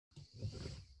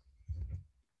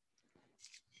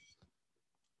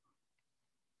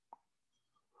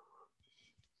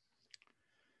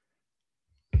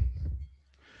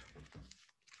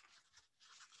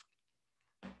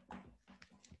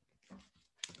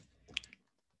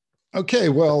Okay,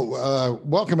 well,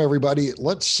 welcome everybody.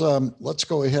 Let's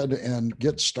go ahead and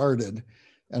get started.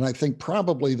 And I think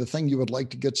probably the thing you would like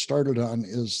to get started on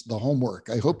is the homework.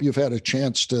 I hope you've had a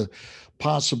chance to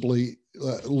possibly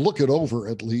look it over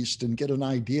at least and get an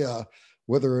idea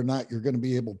whether or not you're going to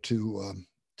be able to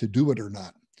do it or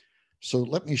not. So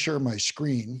let me share my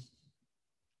screen,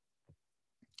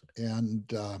 and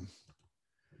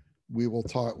we will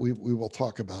talk. We will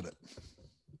talk about it.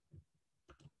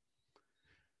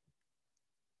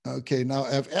 Okay, now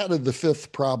I've added the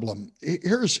fifth problem.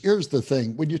 Here's the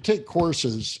thing: when you take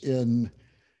courses in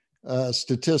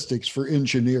statistics for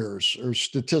engineers or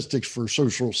statistics for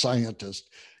social scientists,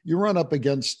 you run up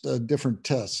against different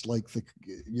tests like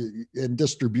in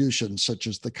distribution, such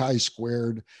as the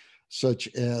chi-squared, such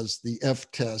as the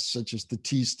F test, such as the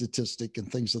T statistic,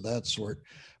 and things of that sort.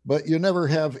 But you never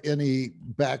have any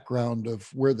background of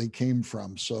where they came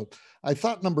from. So I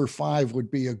thought number five would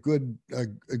be a good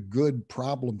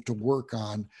problem to work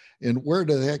on. And where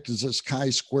the heck does this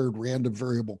chi-squared random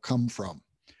variable come from?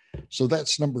 So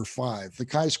that's number five, the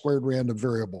chi-squared random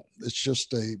variable.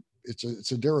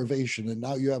 It's a derivation, and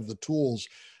now you have the tools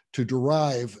to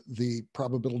derive the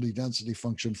probability density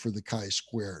function for the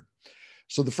chi-squared.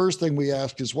 So the first thing we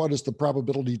ask is, what is the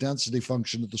probability density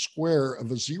function of the square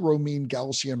of a zero mean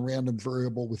Gaussian random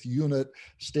variable with unit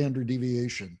standard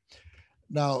deviation?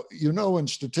 Now, you know, in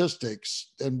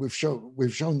statistics, and we've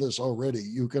shown this already,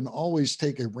 you can always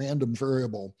take a random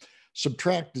variable,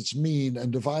 subtract its mean,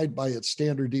 and divide by its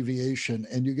standard deviation,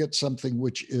 and you get something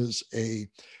which is a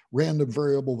random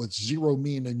variable with zero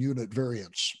mean and unit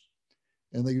variance.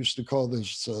 And they used to call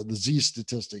this the Z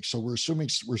statistic. So we're assuming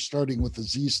we're starting with the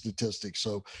Z statistic.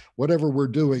 So whatever we're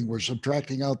doing, we're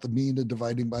subtracting out the mean and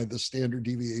dividing by the standard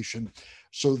deviation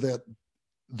so that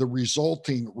the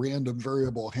resulting random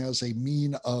variable has a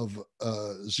mean of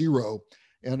 0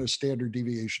 and a standard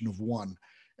deviation of 1.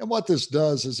 And what this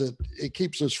does is it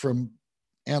keeps us from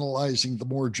analyzing the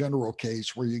more general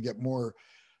case where you get more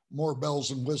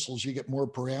bells and whistles, you get more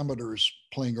parameters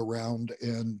playing around,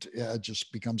 and it just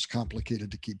becomes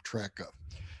complicated to keep track of.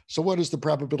 So what is the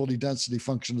probability density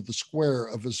function of the square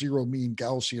of a zero mean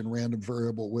Gaussian random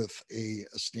variable with a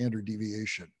standard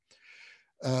deviation?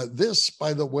 This,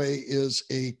 by the way, is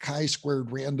a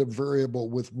chi-squared random variable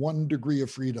with 1 degree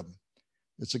of freedom.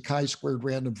 It's a chi-squared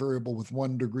random variable with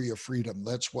 1 degree of freedom.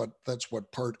 That's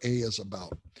what part A is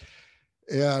about.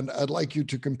 And I'd like you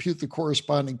to compute the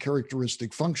corresponding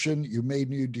characteristic function. You may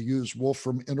need to use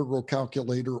Wolfram integral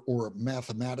calculator or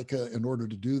Mathematica in order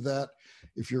to do that.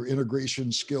 If your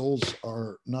integration skills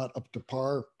are not up to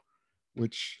par,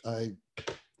 which the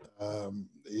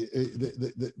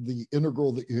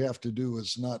integral that you have to do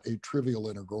is not a trivial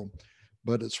integral,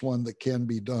 but it's one that can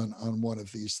be done on one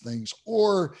of these things.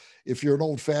 Or if you're an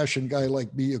old-fashioned guy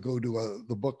like me, you go to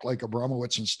the book like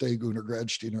Abramowitz and Stegun or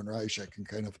Gradstein and Reichek and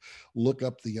kind of look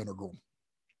up the integral.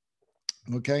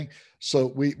 Okay, so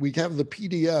we have the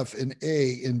PDF in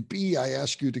A. In B, I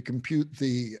ask you to compute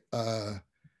the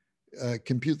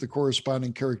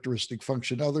corresponding characteristic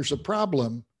function. Now, there's a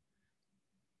problem.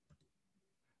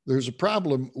 There's a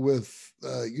problem with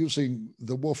using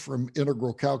the Wolfram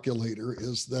integral calculator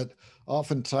is that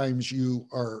oftentimes you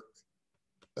are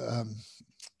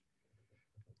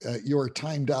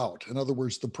timed out. In other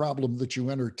words, the problem that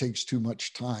you enter takes too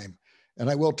much time.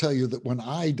 And I will tell you that when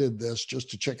I did this,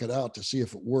 just to check it out to see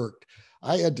if it worked,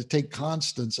 I had to take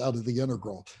constants out of the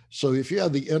integral. So if you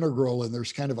have the integral and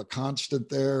there's kind of a constant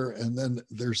there, and then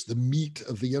there's the meat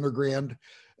of the integrand,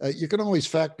 you can always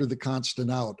factor the constant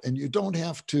out, and you don't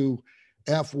have to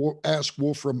ask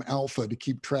Wolfram alpha to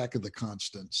keep track of the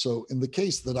constant. So in the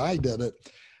case that I did it,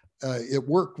 it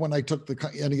worked when I took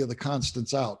any of the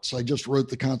constants out. So I just wrote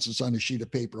the constants on a sheet of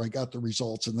paper. I got the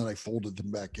results, and then I folded them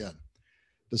back in.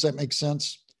 Does that make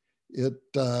sense? It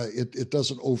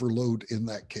doesn't overload in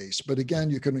that case. But again,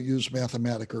 you can use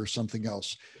Mathematica or something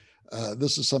else.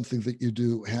 This is something that you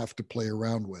do have to play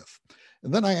around with.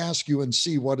 And then I ask you in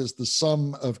C, what is the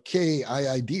sum of K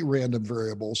IID random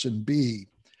variables in B?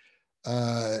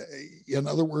 In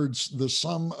other words, the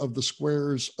sum of the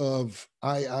squares of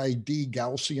IID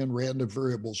Gaussian random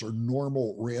variables or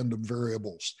normal random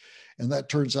variables. And that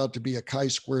turns out to be a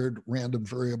chi-squared random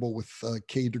variable with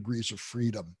K degrees of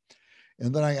freedom.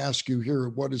 And then I ask you here,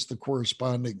 what is the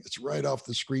corresponding, it's right off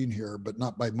the screen here, but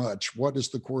not by much. What is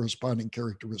the corresponding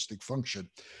characteristic function?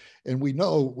 And we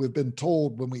know, we've been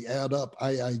told when we add up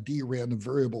IID random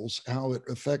variables, how it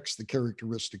affects the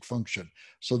characteristic function.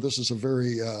 So this is a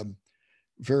very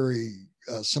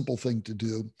simple thing to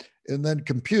do. And then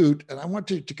compute, and I want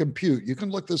to compute. You can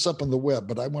look this up on the web,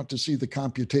 but I want to see the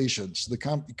computations,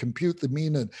 compute the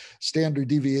mean and standard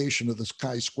deviation of this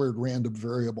chi-squared random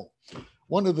variable.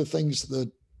 One of the things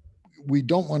that we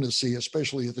don't want to see,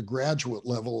 especially at the graduate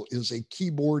level, is a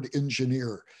keyboard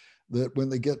engineer that when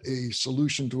they get a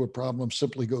solution to a problem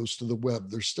simply goes to the web.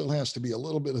 There still has to be a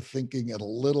little bit of thinking and a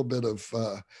little bit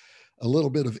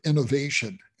of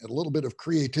innovation and a little bit of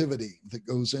creativity that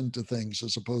goes into things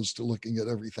as opposed to looking at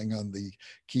everything on the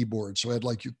keyboard. So I'd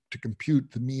like you to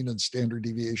compute the mean and standard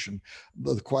deviation,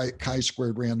 the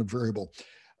chi-squared random variable.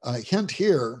 Hint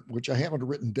here, which I haven't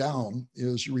written down,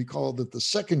 is you recall that the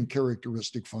second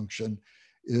characteristic function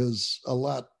is a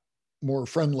lot more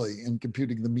friendly in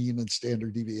computing the mean and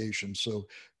standard deviation. So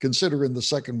consider in the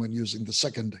second one using the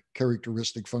second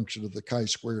characteristic function of the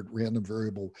chi-squared random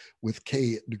variable with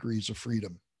k degrees of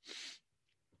freedom.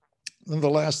 And the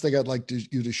last thing I'd like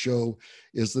you to show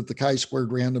is that the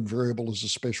chi-squared random variable is a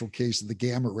special case of the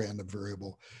gamma random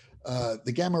variable.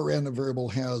 The gamma random variable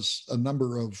has a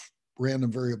number of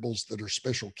random variables that are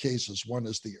special cases. One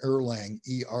is the Erlang,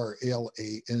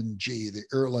 E-R-L-A-N-G, the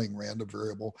Erlang random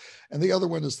variable, and the other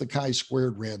one is the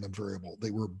chi-squared random variable. They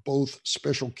were both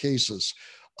special cases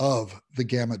of the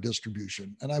gamma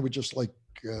distribution. And I would just like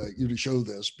you to show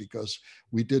this because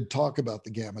we did talk about the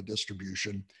gamma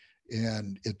distribution,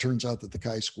 and it turns out that the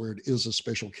chi-squared is a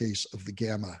special case of the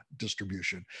gamma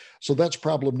distribution. So that's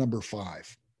problem number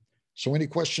 5. So any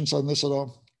questions on this at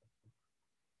all?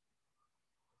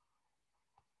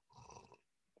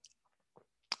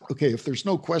 Okay, if there's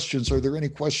no questions, are there any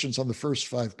questions on the first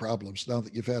 5 problems now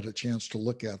that you've had a chance to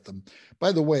look at them?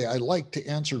 By the way, I like to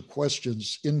answer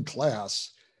questions in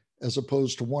class as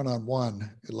opposed to one-on-one,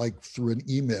 like through an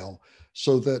email,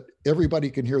 so that everybody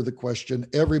can hear the question,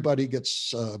 everybody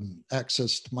gets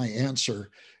access to my answer,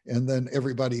 and then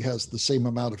everybody has the same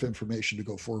amount of information to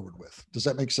go forward with. Does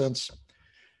that make sense?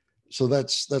 So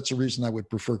that's the reason I would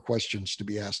prefer questions to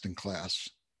be asked in class.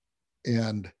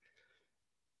 And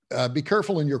be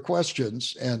careful in your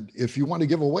questions, and if you want to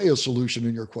give away a solution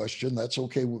in your question, that's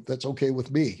okay. That's okay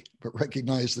with me. But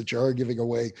recognize that you are giving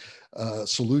away a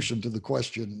solution to the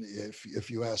question if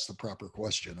you ask the proper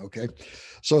question. Okay.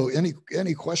 So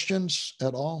any questions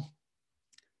at all?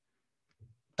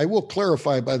 I will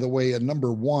clarify, by the way, in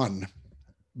number 1,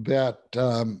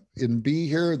 that in B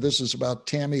here, this is about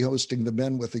Tammy hosting the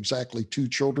Men with Exactly 2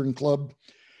 Children Club.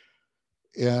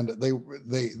 And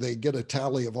they get a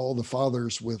tally of all the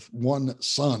fathers with one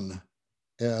son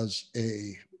as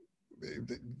the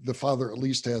father at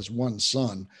least has one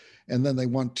son. And then they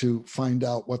want to find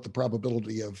out what the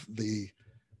probability of the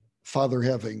father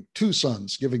having 2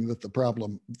 sons, given that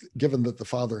the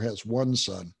father has one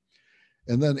son.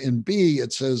 And then in B,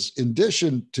 it says, in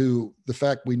addition to the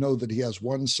fact we know that he has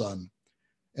one son,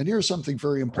 and here's something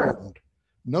very important.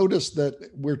 Notice that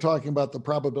we're talking about the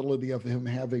probability of him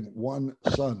having one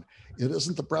son. It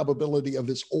isn't the probability of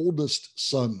his oldest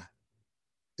son.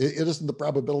 It isn't the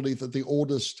probability that the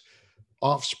oldest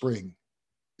offspring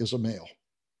is a male.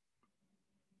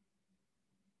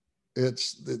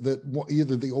 It's that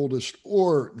either the oldest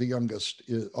or the youngest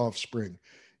offspring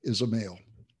is a male.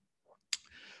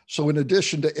 So in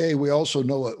addition to A, we also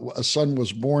know a son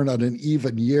was born on an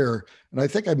even year. And I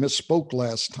think I misspoke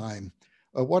last time.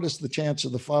 What is the chance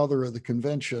of the father of the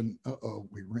convention?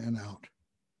 We ran out.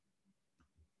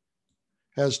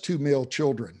 Has 2 male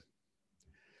children.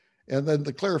 And then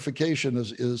the clarification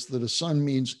is that a son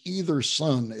means either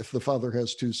son if the father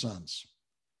has 2 sons.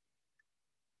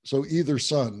 So either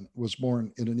son was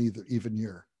born in an even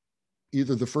year.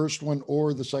 Either the first one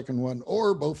or the second one,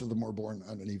 or both of them were born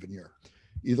on an even year.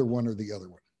 Either one or the other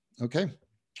one. Okay?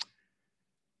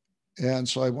 And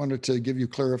so I wanted to give you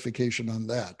clarification on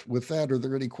that. With that, are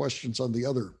there any questions on the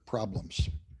other problems?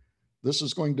 This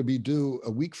is going to be due a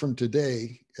week from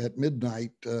today at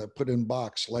midnight, put in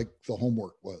box like the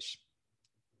homework was.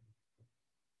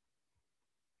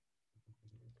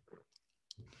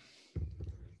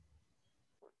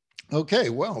 Okay,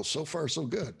 well, so far so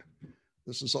good.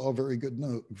 This is all very good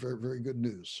very good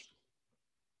news.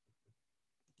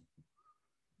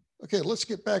 Okay, let's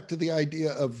get back to the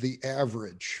idea of the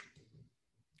average.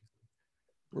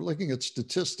 We're looking at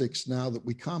statistics now that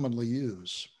we commonly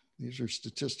use. These are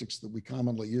statistics that we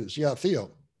commonly use. Yeah,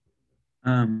 Theo.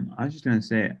 I was just going to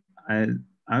say,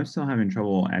 I was still having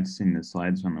trouble accessing the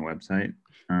slides on the website.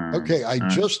 Okay, I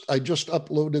just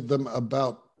uploaded them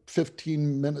about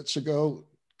 15 minutes ago.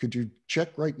 Could you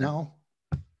check right now?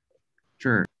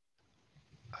 Sure.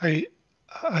 I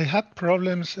had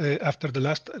problems after the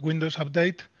last Windows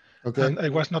update, okay, and I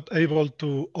was not able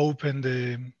to open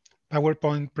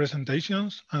PowerPoint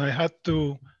presentations, and I had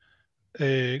to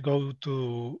go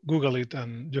to Google it,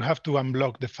 and you have to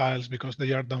unblock the files because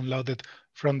they are downloaded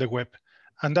from the web.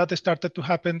 And that started to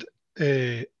happen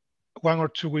 1 or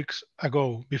 2 weeks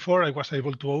ago. Before, I was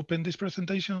able to open these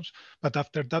presentations, but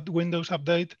after that Windows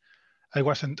update, I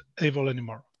wasn't able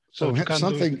anymore. So you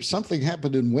can something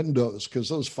happened in Windows, because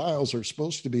those files are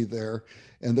supposed to be there,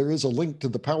 and there is a link to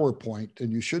the PowerPoint,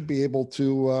 and you should be able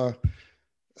to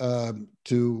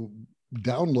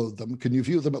download them. Can you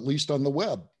view them at least on the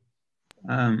web?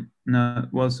 No.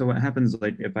 Well, so what happens,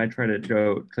 like if I try to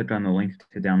go click on the link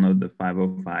to download the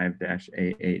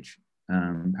 505-AH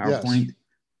PowerPoint, yes,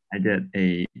 I get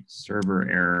a server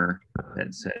error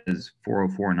that says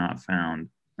 404 not found,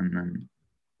 and then.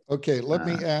 Okay, let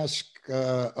me ask,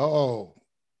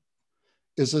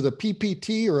 is it a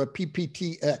PPT or a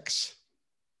PPTX?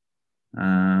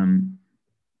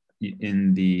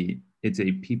 It's a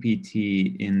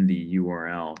PPT in the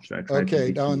URL. Should I try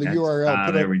okay, PPT? now in the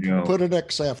URL, there we go. Put an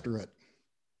X after it.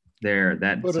 There,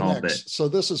 that solved it. So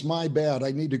this is my bad.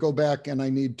 I need to go back and I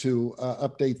need to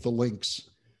update the links.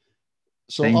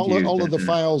 So all of the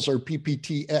files are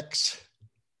PPTX.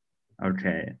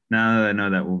 Okay, now that I know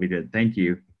that will be good. Thank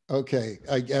you. Okay,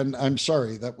 and I'm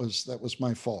sorry, that was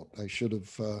my fault. I should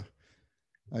have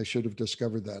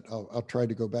discovered that. I'll try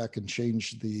to go back and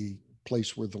change the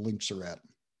place where the links are at.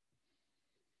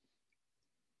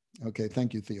 Okay,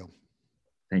 thank you, Theo.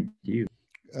 Thank you.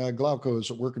 Glauco,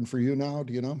 is it working for you now?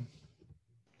 Do you know?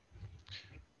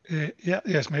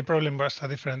 Yes, my problem was a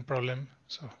different problem,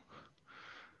 so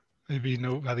maybe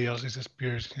nobody else is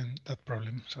experiencing that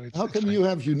problem. So how come you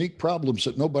have unique problems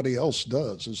that nobody else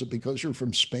does? Is it because you're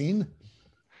from Spain?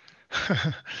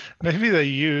 Maybe they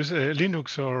use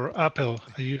Linux or Apple.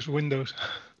 I use Windows.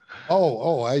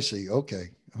 Oh, I see. Okay.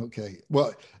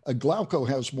 Well, Glauco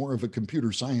has more of a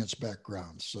computer science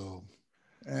background, so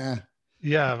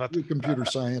yeah, but you're a computer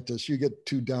scientist. You get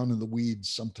too down in the weeds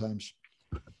sometimes.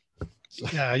 So.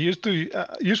 Yeah, I used to.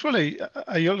 Usually,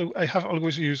 I have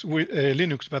always used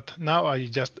Linux, but now I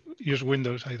just use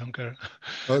Windows. I don't care.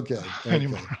 Okay.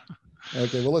 Anymore.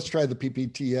 Okay. Well, let's try the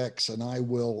PPTX, and I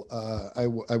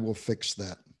will fix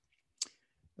that.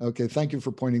 Okay. Thank you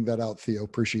for pointing that out, Theo.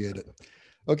 Appreciate it.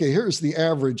 Okay. Here's the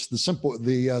average, the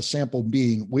sample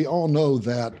mean. We all know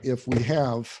that if we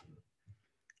have.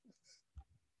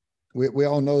 We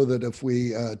all know that if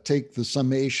we take the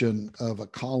summation of a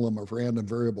column of random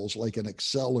variables like in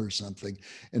Excel or something,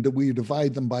 and we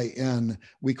divide them by n,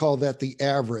 we call that the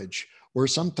average, or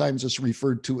sometimes it's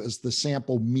referred to as the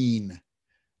sample mean.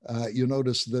 You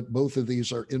notice that both of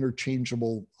these are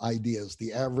interchangeable ideas,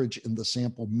 the average and the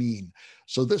sample mean.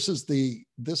 So this is the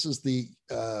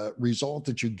result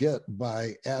that you get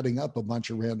by adding up a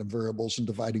bunch of random variables and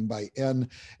dividing by n,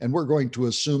 and we're going to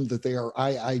assume that they are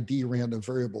IID random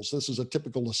variables. This is a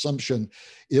typical assumption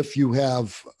if you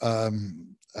have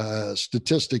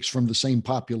statistics from the same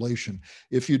population.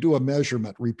 If you do a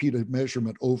measurement, repeated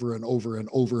measurement over and over and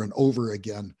over and over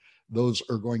again, those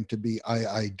are going to be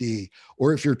IID.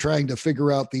 Or if you're trying to figure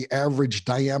out the average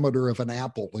diameter of an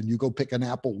apple, and you go pick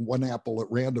one apple at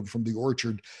random from the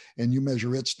orchard, and you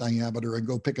measure its diameter, and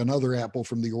go pick another apple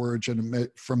from the origin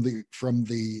from the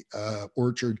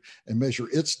orchard and measure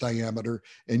its diameter,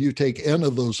 and you take n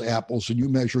of those apples and you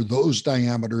measure those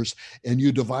diameters and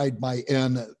you divide by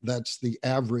n, that's the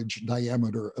average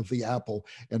diameter of the apple.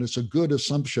 And it's a good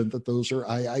assumption that those are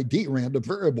IID random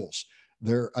variables.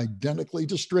 They're identically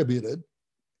distributed,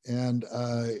 and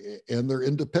they're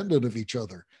independent of each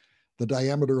other. The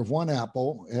diameter of one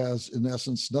apple has, in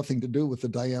essence, nothing to do with the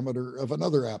diameter of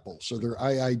another apple. So they're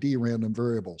IID random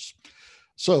variables.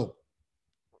 So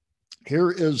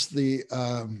here is the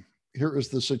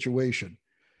situation.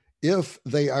 If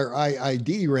they are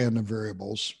IID random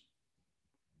variables,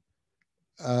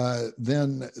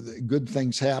 then good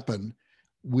things happen.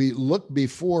 We look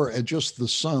before at just the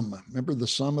sum. Remember the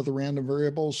sum of the random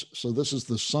variables? So this is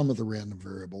the sum of the random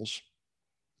variables.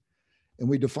 And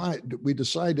we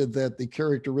decided that the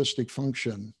characteristic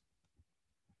function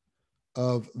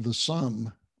of the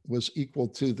sum was equal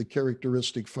to the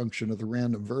characteristic function of the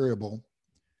random variable.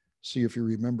 See if you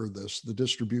remember this, the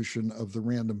distribution of the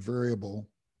random variable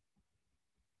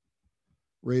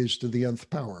raised to the nth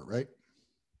power, right?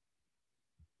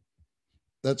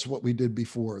 That's what we did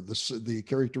before. The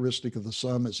characteristic of the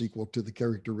sum is equal to the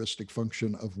characteristic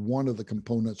function of one of the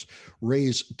components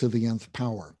raised to the nth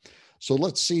power. So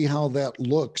let's see how that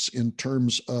looks in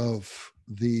terms of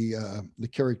the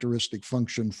characteristic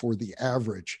function for the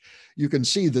average. You can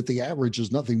see that the average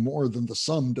is nothing more than the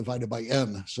sum divided by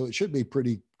n. So it should be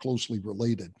pretty closely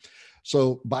related.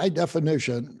 So by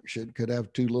definition, could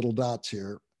have two little dots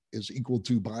here. is equal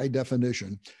to, by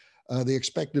definition, the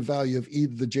expected value of e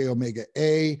to the j omega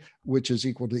a, which is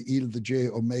equal to e to the j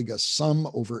omega sum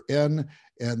over n.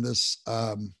 And this,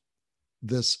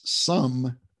 this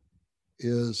sum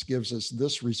gives us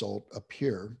this result up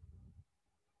here.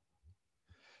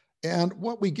 And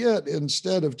what we get,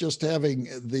 instead of just having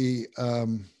the,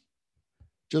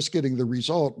 just getting the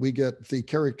result, we get the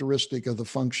characteristic of the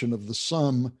function of the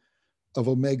sum of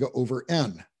omega over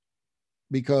n.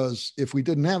 Because if we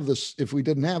didn't have this,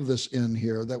 in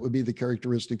here, that would be the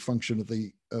characteristic function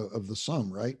of the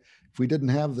sum, right? If we didn't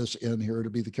have this in here,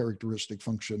 it'd be the characteristic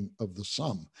function of the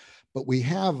sum. But we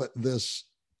have this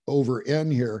over n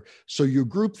here. So you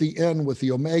group the n with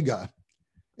the omega,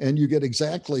 and you get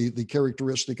exactly the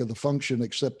characteristic of the function,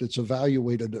 except it's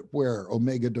evaluated at where?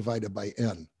 Omega divided by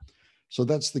n. So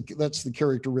that's the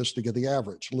characteristic of the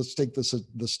average. Let's take this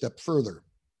the step further.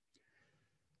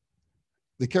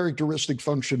 The characteristic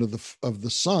function of the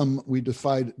sum we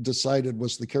decided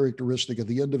was the characteristic of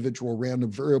the individual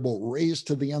random variable raised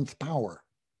to the nth power.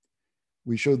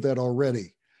 We showed that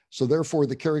already. So therefore,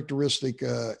 the characteristic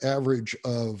average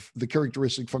of the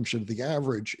characteristic function of the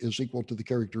average is equal to the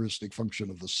characteristic function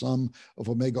of the sum of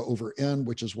omega over n,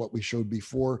 which is what we showed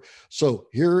before. So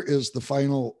here is the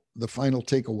final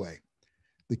takeaway.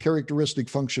 The characteristic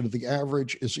function of the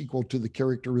average is equal to the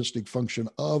characteristic function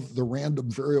of the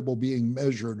random variable being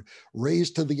measured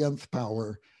raised to the nth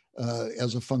power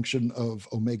as a function of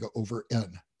omega over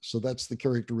n. So that's the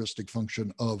characteristic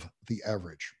function of the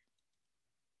average.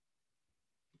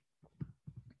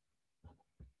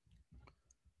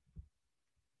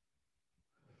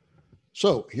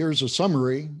 So here's a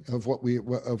summary of what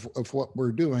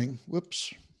we're doing.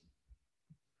 Whoops.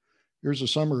 Here's a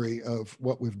summary of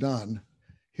what we've done.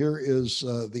 Here is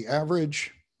the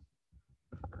average.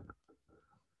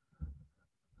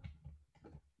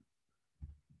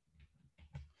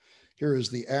 Here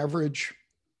is the average.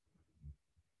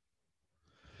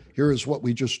 Here is what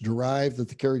we just derived, that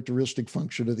the characteristic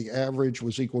function of the average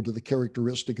was equal to the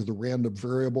characteristic of the random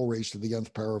variable raised to the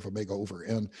nth power of omega over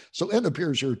n. So n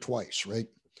appears here twice, right?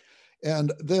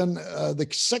 And then the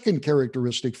second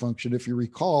characteristic function, if you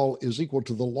recall, is equal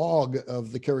to the log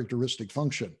of the characteristic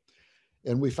function.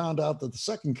 And we found out that the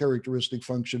second characteristic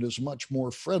function is much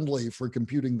more friendly for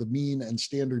computing the mean and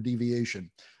standard deviation.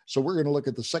 So we're going to look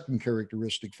at the second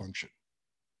characteristic function.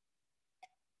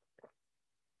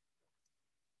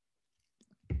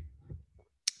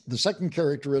 The second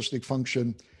characteristic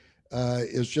function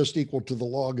is just equal to the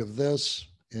log of this.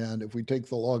 And if we take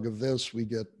the log of this, we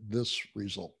get this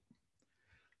result.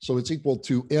 So it's equal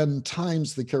to n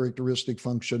times the characteristic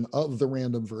function of the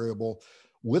random variable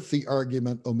with the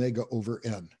argument omega over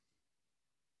n.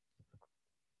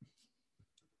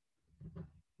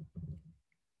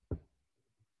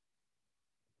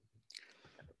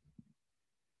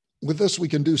 With this, we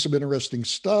can do some interesting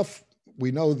stuff.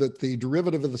 We know that the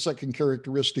derivative of the second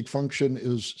characteristic function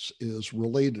is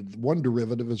related. One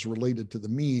derivative is related to the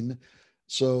mean.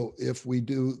 So if we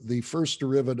do the first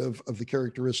derivative of the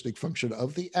characteristic function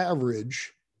of the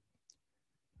average,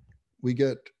 we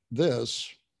get this,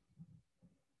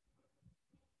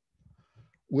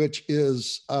 which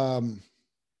is, okay,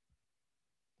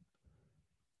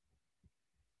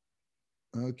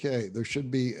 there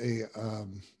should be a,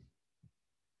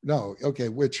 no, okay,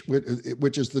 which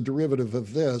is the derivative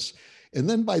of this. And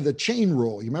then by the chain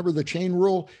rule, you remember the chain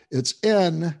rule? It's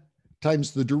n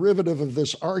times the derivative of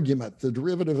this argument. The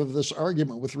derivative of this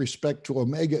argument with respect to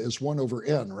omega is 1 over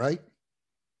n, right?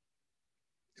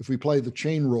 If we play the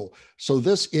chain rule. So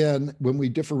this n, when we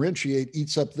differentiate,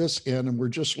 eats up this n, and we're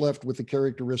just left with the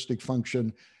characteristic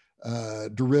function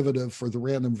derivative for the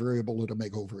random variable at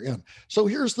omega over n. So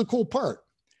here's the cool part.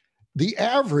 The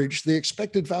average, the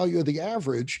expected value of the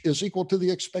average, is equal to the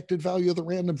expected value of the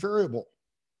random variable.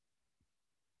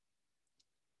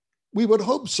 We would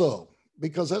hope so,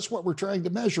 because that's what we're trying to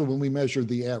measure when we measure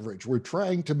the average. We're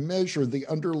trying to measure the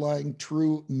underlying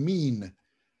true mean.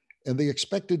 And the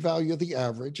expected value of the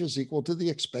average is equal to the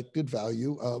expected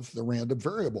value of the random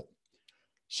variable.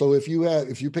 So if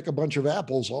you pick a bunch of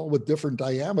apples, all with different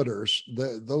diameters,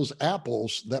 those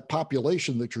apples, that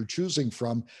population that you're choosing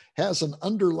from, has an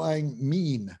underlying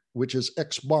mean, which is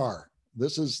X bar.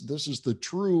 This is the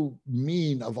true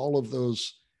mean of all of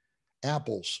those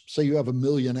apples. Say you have 1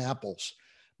 million apples,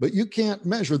 but you can't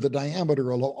measure the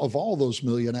diameter of all those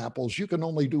million apples. You can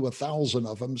only do 1,000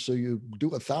 of them. So you do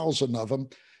 1,000 of them,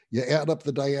 you add up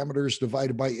the diameters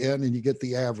divided by n, and you get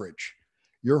the average.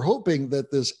 You're hoping that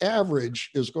this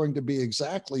average is going to be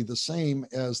exactly the same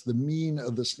as the mean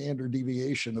of the standard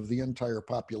deviation of the entire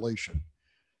population.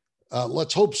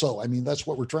 Let's hope so. I mean, that's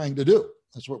what we're trying to do.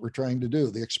 That's what we're trying to do.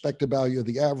 The expected value of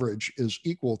the average is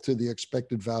equal to the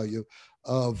expected value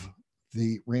of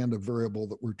the random variable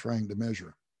that we're trying to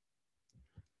measure.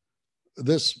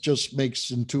 This just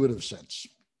makes intuitive sense.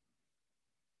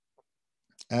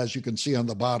 As you can see on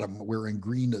the bottom, where in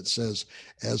green it says,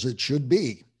 as it should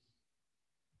be.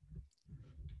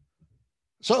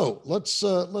 So let's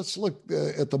look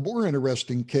at the more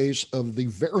interesting case of the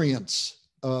variance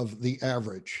of the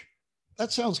average.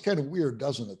 That sounds kind of weird,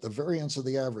 doesn't it? The variance of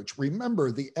the average.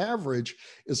 Remember, the average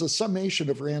is a summation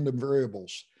of random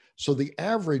variables. So the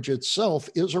average itself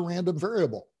is a random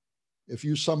variable. If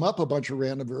you sum up a bunch of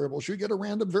random variables, you get a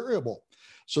random variable.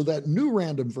 So that new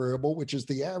random variable, which is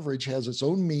the average, has its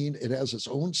own mean. It has its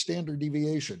own standard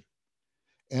deviation.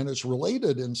 And it's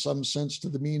related in some sense to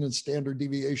the mean and standard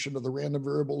deviation of the random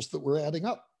variables that we're adding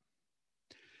up.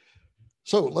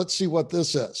 So let's see what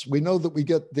this is. We know that we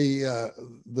get the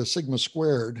sigma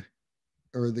squared,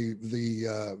 or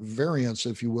the variance,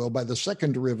 if you will, by the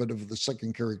second derivative of the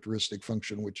second characteristic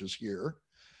function, which is here.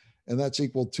 And that's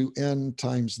equal to n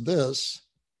times this.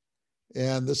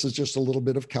 And this is just a little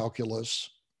bit of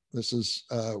calculus. This is,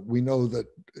 we know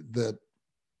that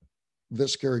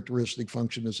this characteristic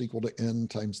function is equal to n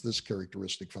times this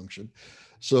characteristic function.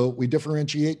 So we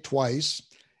differentiate twice.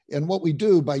 And what we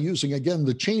do by using, again,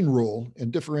 the chain rule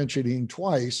and differentiating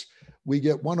twice, we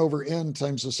get 1 over n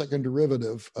times the second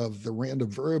derivative of the random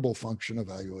variable function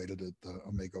evaluated at the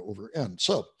omega over n.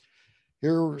 So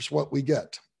here's what we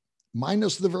get.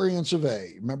 Minus the variance of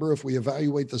a. Remember, if we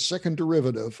evaluate the second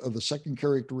derivative of the second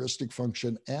characteristic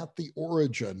function at the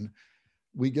origin,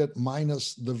 we get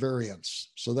minus the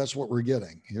variance. So that's what we're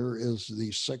getting. Here is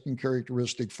the second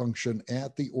characteristic function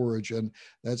at the origin.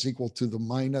 That's equal to the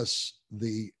minus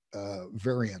the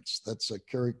variance.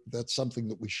 That's something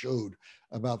that we showed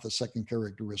about the second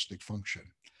characteristic function.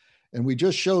 And we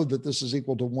just showed that this is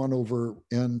equal to 1 over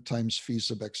n times phi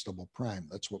sub x double prime.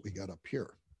 That's what we got up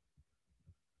here.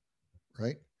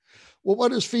 Right? Well,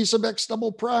 what is phi sub x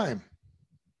double prime?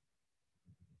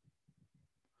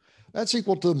 That's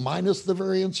equal to minus the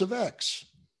variance of x.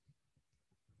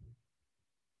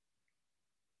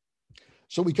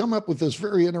 So we come up with this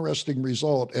very interesting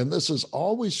result, and this is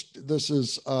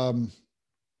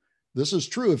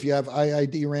true if you have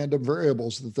IID random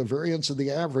variables, that the variance of the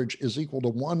average is equal to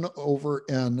 1 over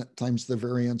n times the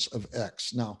variance of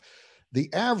x. Now,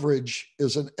 the average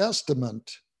is an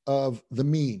estimate of the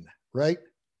mean, right?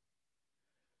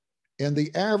 And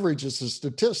the average is a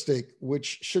statistic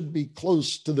which should be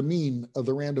close to the mean of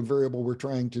the random variable we're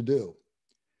trying to do.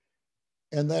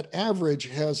 And that average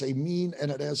has a mean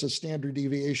and it has a standard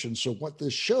deviation. So what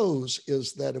this shows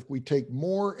is that if we take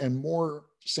more and more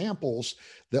samples,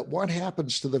 that what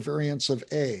happens to the variance of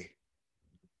A?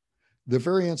 The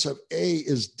variance of A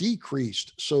is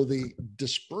decreased. So the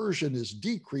dispersion is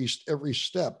decreased every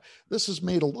step. This is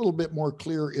made a little bit more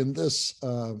clear in this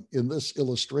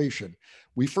illustration.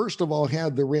 We first of all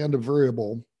had the random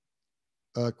variable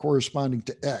corresponding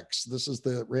to X. This is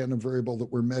the random variable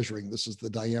that we're measuring. This is the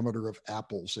diameter of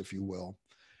apples, if you will.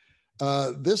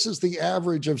 This is the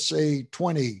average of, say,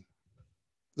 20.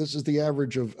 This is the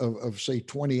average of say,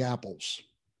 20 apples.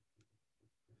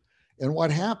 And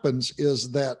what happens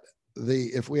is that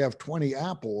if we have 20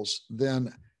 apples,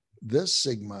 then this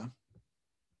sigma,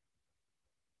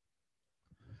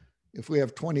 if we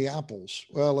have 20 apples,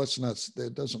 well,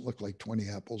 it doesn't look like 20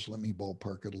 apples. Let me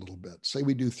ballpark it a little bit. Say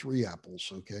we do 3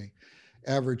 apples, okay?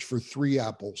 Average for 3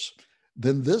 apples.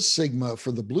 Then this sigma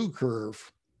for the blue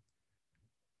curve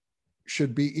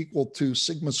should be equal to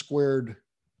sigma squared,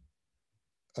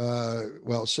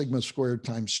 sigma squared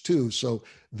times 2. So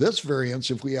this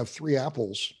variance, if we have 3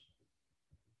 apples,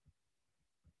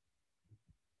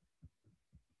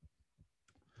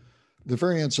 the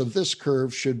variance of this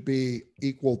curve should be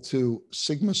equal to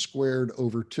sigma squared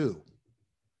over 2.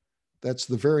 That's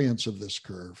the variance of this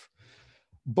curve.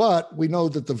 But we know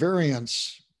that the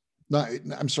variance,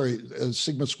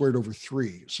 sigma squared over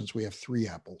 3, since we have 3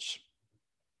 apples.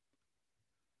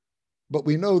 But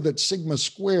we know that sigma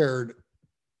squared,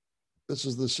 this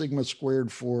is the sigma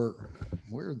squared for,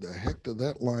 where the heck did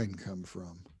that line come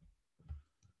from?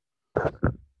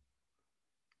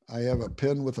 I have a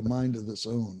pen with a mind of its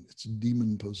own. It's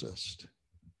demon possessed.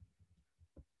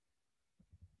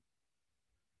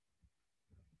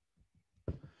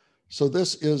 So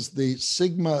this is the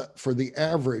sigma for the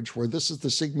average, where this is the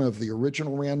sigma of the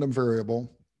original random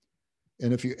variable.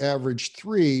 And if you average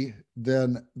 3,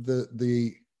 then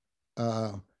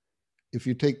if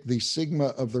you take the sigma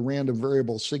of the random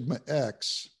variable, sigma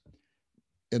x,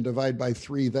 and divide by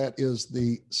 3, that is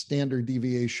the standard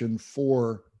deviation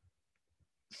for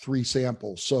 3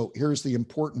 samples. So here's the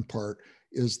important part.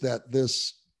 is that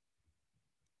this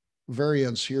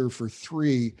variance here for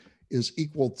 3 is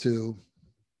equal to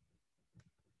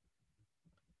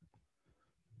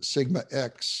sigma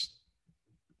x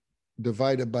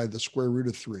divided by the square root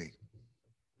of 3.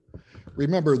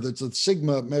 Remember that the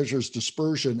sigma measures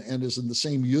dispersion and is in the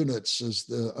same units as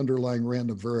the underlying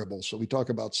random variable. So we talk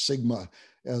about sigma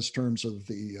as terms of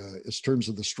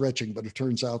the stretching, but it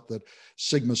turns out that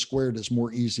sigma squared is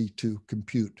more easy to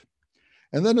compute.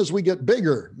 And then as we get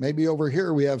bigger, maybe over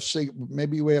here we have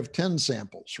maybe we have 10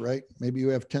 samples, right? Maybe you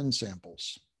have 10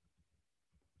 samples.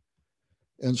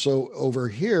 And so over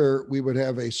here we would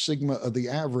have a sigma of the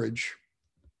average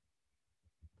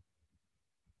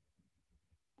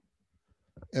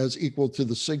as equal to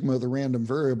the sigma of the random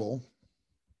variable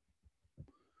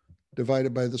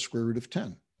divided by the square root of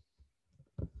 10.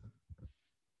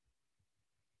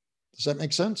 Does that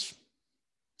make sense?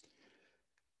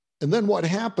 And then what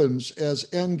happens as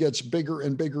n gets bigger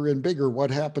and bigger and bigger?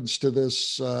 What happens to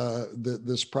this,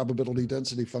 this probability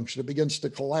density function? It begins to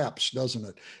collapse, doesn't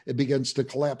it? It begins to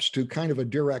collapse to kind of a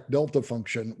Dirac delta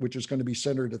function, which is going to be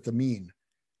centered at the mean.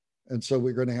 And so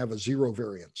we're going to have a zero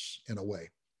variance in a way.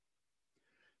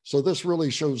 So this really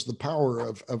shows the power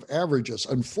of averages.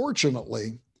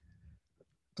 Unfortunately,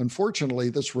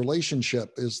 this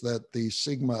relationship is that the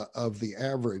sigma of the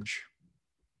average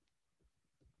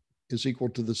is equal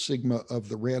to the sigma of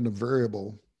the random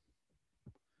variable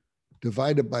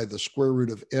divided by the square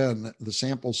root of n, the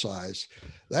sample size.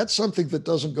 That's something that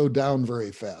doesn't go down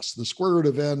very fast. The square root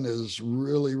of n is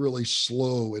really, really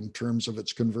slow in terms of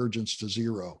its convergence to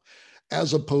 0,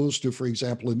 as opposed to, for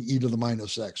example, an e to the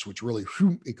minus x, which really,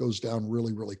 it goes down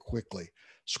really, really quickly.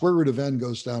 Square root of n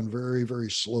goes down very,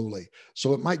 very slowly.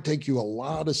 So it might take you a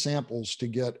lot of samples to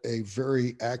get a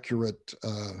very accurate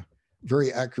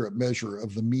measure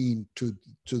of the mean to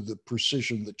the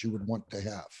precision that you would want to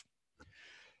have.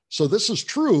 So this is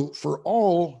true for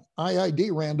all IID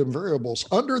random variables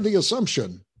under the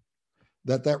assumption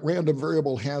that that random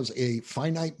variable has a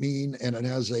finite mean and it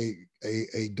has a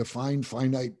defined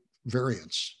finite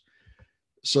variance.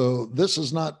 So this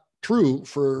is not true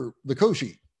for the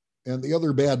Cauchy and the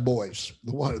other bad boys,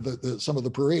 some of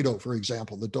the Pareto, for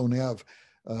example, that don't have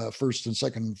first and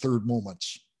second and third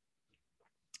moments.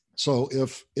 So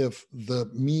if the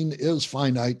mean is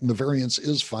finite and the variance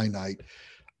is finite,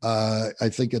 I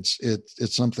think it's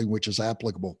something which is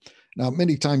applicable. Now,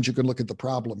 many times you can look at the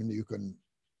problem and you can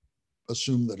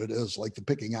assume that it is like the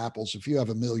picking apples. If you have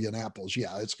 1 million apples,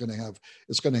 yeah, it's going to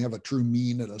have a true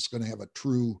mean and it's going to have a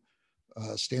true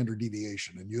standard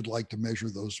deviation. And you'd like to measure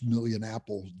those 1 million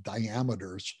apple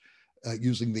diameters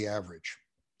using the average.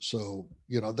 So,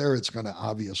 there it's going to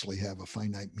obviously have a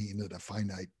finite mean and a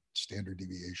finite standard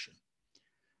deviation.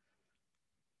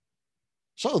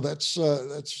 So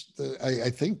I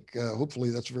think hopefully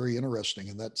that's very interesting,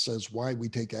 and that says why we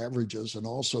take averages, and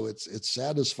also it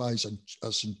satisfies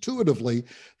us intuitively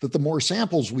that the more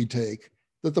samples we take,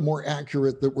 that the more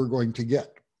accurate that we're going to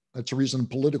get. That's the reason in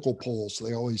political polls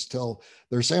they always tell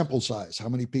their sample size. How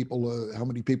many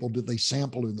people did they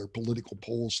sample in their political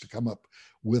polls to come up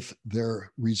with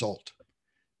their result?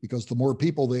 Because the more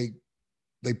people they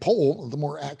poll, the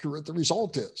more accurate the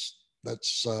result is.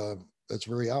 That's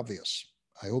very obvious.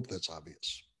 I hope that's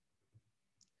obvious.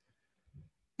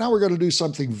 Now we're going to do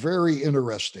something very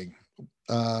interesting.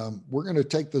 We're going to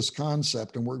take this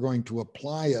concept and we're going to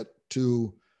apply it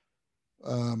to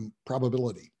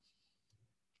probability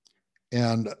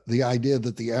and the idea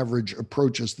that the average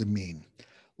approaches the mean.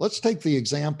 Let's take the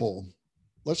example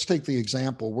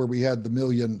where we had the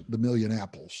million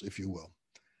apples, if you will.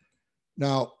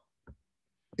 Now,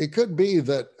 it could be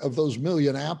that of those 1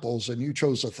 million apples and you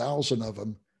chose 1,000 of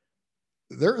them,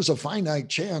 there is a finite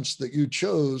chance that you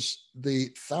chose the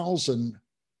 1,000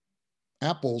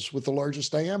 apples with the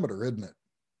largest diameter, isn't it?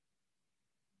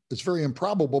 It's very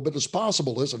improbable, but it's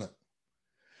possible, isn't it?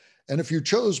 And if you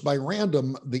chose by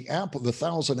random the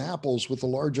 1,000 apples with the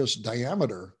largest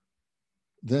diameter,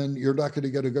 then you're not going to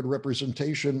get a good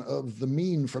representation of the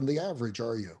mean from the average,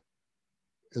 are you?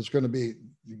 It's going to be,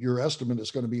 your estimate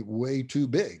is going to be way too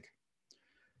big.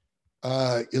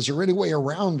 Is there any way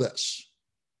around this?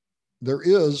 There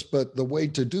is, but the way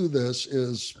to do this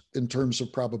is in terms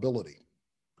of probability.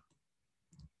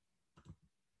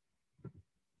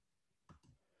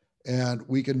 And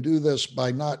we can do this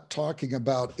by not talking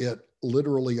about it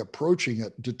literally approaching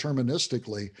it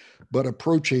deterministically, but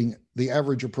approaching the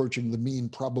average, approaching the mean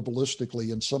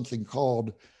probabilistically in something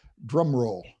called drum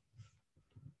roll.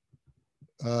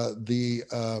 The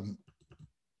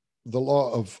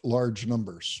law of large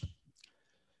numbers.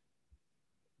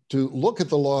 to look at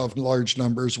the law of large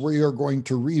numbers, we are going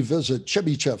to revisit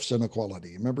Chebyshev's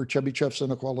inequality. Remember Chebyshev's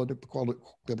inequality?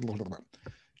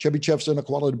 Chebyshev's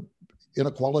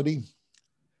inequality.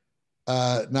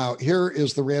 Now, here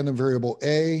is the random variable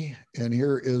A, and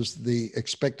here is the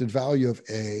expected value of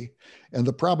A. And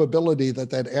the probability that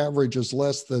that average is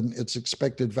less than its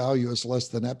expected value is less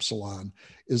than epsilon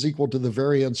is equal to the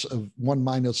variance of 1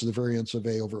 minus the variance of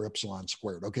A over epsilon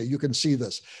squared. Okay, you can see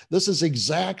this. This is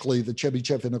exactly the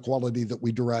Chebyshev inequality that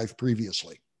we derived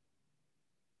previously,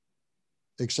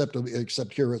 except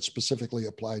here it's specifically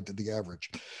applied to the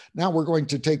average. Now we're going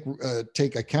to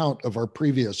take account of our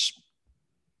previous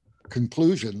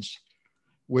conclusions,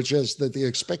 which is that the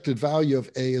expected value of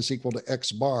A is equal to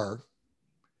X bar.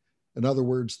 In other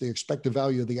words, the expected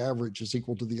value of the average is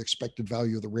equal to the expected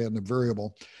value of the random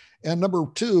variable. And number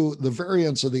two, the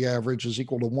variance of the average is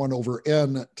equal to 1 over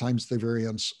n times the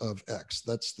variance of X.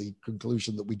 That's the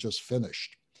conclusion that we just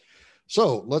finished.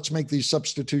 So let's make these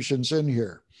substitutions in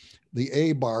here. The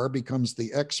A bar becomes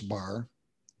the X bar,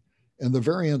 and the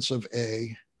variance of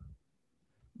A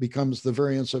becomes the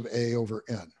variance of A over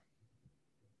n.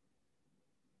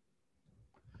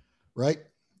 Right?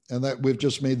 And that we've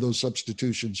just made those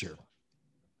substitutions here.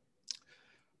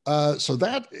 So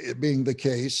that being the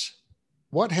case,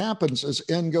 what happens as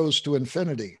n goes to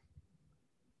infinity?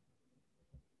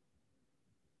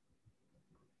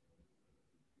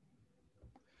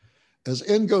 As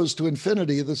n goes to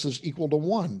infinity, this is equal to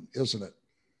 1, isn't it?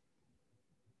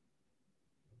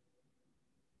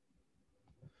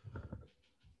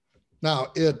 Now,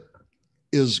 it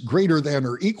is greater than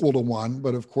or equal to 1,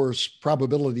 but of course,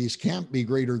 probabilities can't be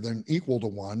greater than equal to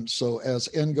 1. So as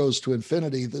n goes to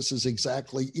infinity, this is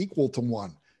exactly equal to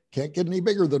 1. Can't get any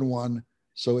bigger than 1,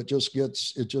 so it just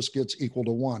gets equal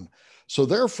to 1. So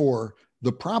therefore,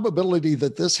 the probability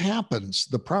that this happens,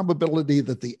 the probability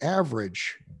that the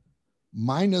average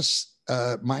minus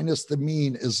the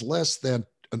mean is less than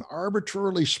an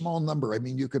arbitrarily small number. I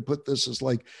mean, you could put this as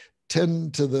like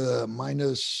 10 to the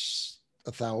minus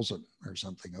 1,000 or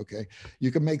something, okay?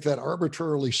 You can make that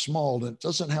arbitrarily small, and it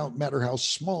doesn't matter how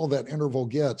small that interval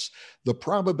gets. The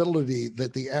probability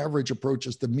that the average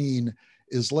approaches the mean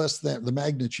is less than, the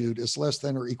magnitude is less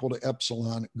than or equal to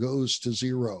epsilon, goes to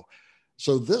 0.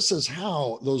 So this is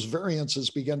how those variances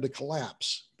begin to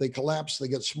collapse. They collapse, they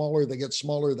get smaller, they get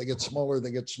smaller, they get smaller,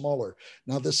 they get smaller.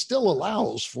 Now this still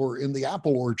allows for, in the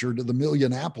apple orchard, of the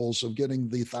 1,000,000 apples, of getting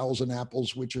the 1,000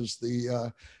 apples, which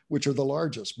are the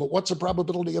largest. But what's the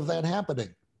probability of that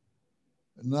happening?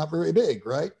 Not very big,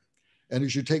 right? And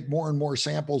as you take more and more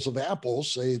samples of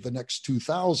apples, say the next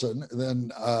 2,000,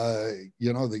 then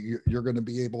you're going to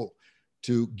be able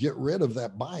to get rid of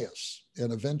that bias.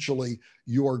 And eventually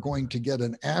you are going to get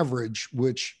an average,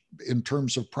 which in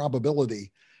terms of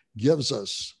probability gives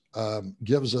us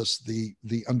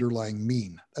the underlying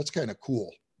mean. That's kind of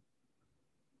cool.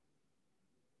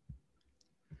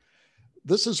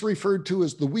 This is referred to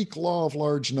as the weak law of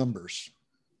large numbers.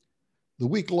 The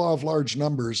weak law of large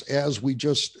numbers, as we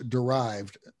just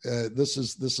derived, this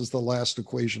is the last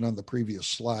equation on the previous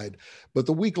slide, but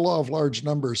the weak law of large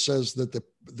numbers says that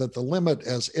the limit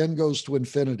as n goes to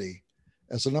infinity,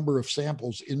 as the number of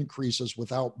samples increases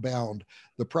without bound,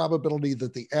 the probability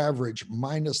that the average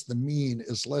minus the mean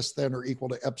is less than or equal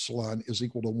to epsilon is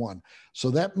equal to 1.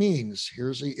 So that means,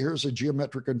 here's a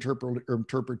geometric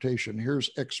interpretation.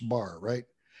 Here's X bar, right?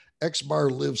 X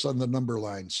bar lives on the number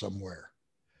line somewhere.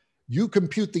 You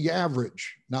compute the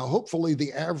average. Now, hopefully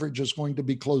the average is going to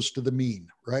be close to the mean,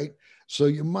 right? So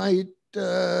you might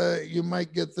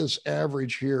get this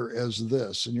average here as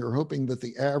this, and you're hoping that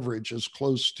the average is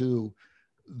close to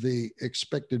the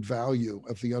expected value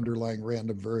of the underlying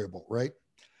random variable, right?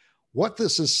 What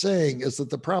this is saying is that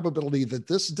the probability that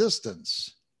this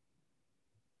distance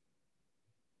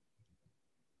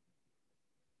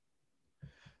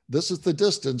this is the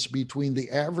distance between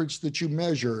the average that you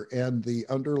measure and the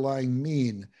underlying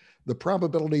mean. The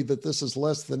probability that this is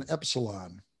less than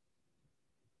epsilon.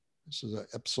 This is an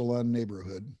epsilon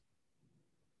neighborhood.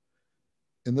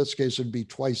 In this case, it'd be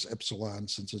twice epsilon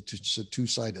since it's a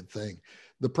two-sided thing.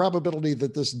 The probability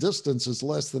that this distance is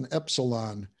less than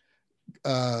epsilon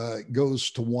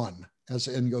goes to 1 as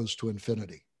n goes to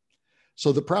infinity.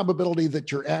 So the probability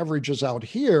that your average is out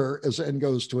here as n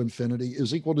goes to infinity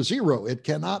is equal to 0. It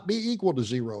cannot be equal to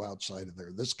 0 outside of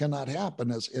there. This cannot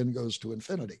happen as n goes to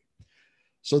infinity.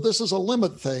 So this is a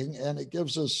limit thing, and it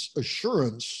gives us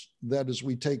assurance that as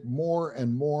we take more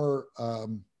and more,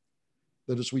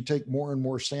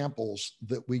 samples,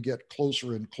 that we get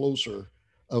closer and closer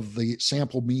of the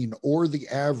sample mean or the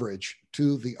average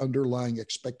to the underlying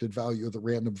expected value of the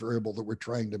random variable that we're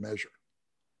trying to measure.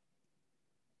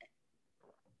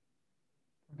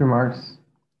 Dr. Marks?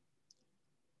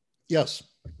 Yes.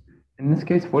 In this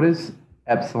case, what is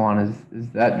epsilon? Is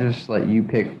that just like you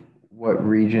pick what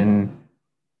region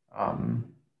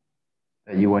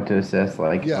that you want to assess,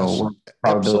 like, yes. oh, what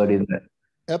probability that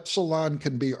epsilon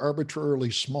can be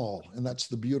arbitrarily small, and that's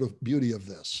the beauty of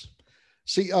this.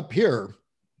 See, up here,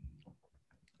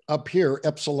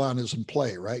 epsilon is in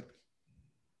play, right?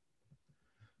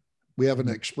 We have an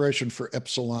expression for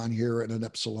epsilon here and an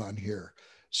epsilon here.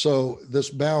 So this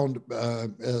bound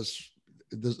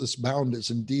this bound is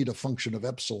indeed a function of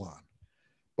epsilon.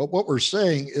 But what we're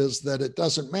saying is that it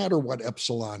doesn't matter what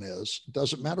epsilon is. It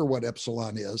doesn't matter what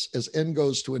epsilon is. As n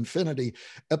goes to infinity,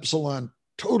 epsilon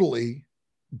totally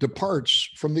departs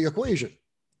from the equation.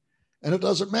 And it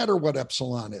doesn't matter what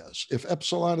epsilon is. If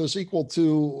epsilon is equal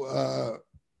to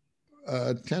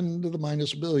 10 to the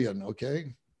minus billion,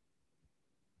 okay?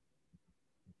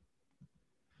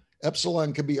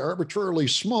 Epsilon can be arbitrarily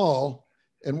small,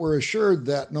 and we're assured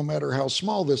that no matter how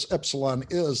small this epsilon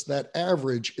is, that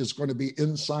average is going to be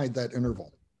inside that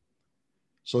interval.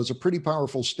 So it's a pretty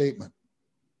powerful statement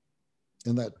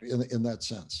in that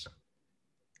sense.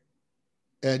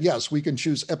 And yes, we can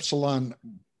choose epsilon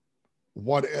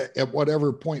at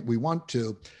whatever point we want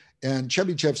to. And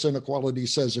Chebyshev's inequality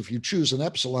says if you choose an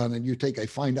epsilon and you take a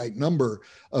finite number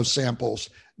of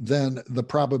samples, then the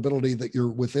probability that you're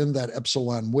within that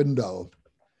epsilon window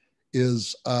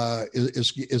is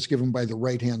given by the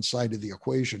right-hand side of the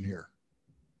equation here,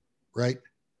 right?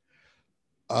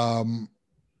 And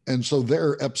so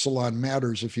there epsilon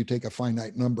matters if you take a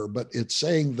finite number, but it's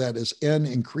saying that as n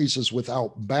increases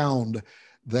without bound,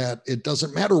 that it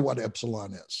doesn't matter what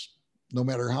epsilon is. No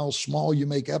matter how small you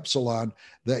make epsilon,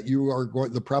 that you are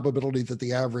going, the probability that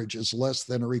the average is less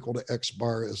than or equal to x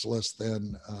bar is less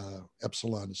than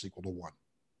epsilon is equal to 1.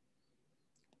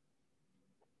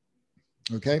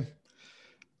 Okay.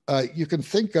 You can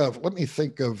think of, let me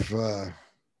think of,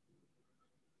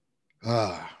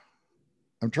 I'm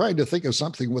trying to think of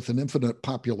something with an infinite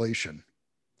population.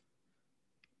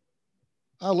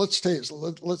 Let's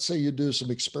say you do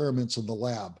some experiments in the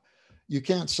lab. You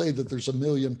can't say that there's a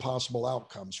million possible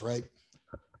outcomes, right?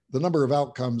 The number of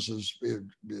outcomes is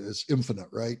infinite,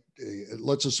 right?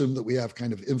 Let's assume that we have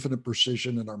kind of infinite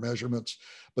precision in our measurements,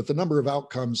 but the number of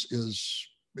outcomes is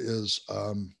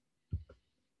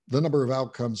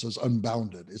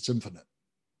unbounded. It's infinite.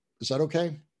 Is that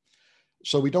okay?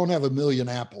 So we don't have a million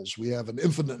apples. We have an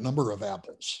infinite number of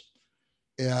apples,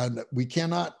 and we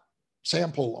cannot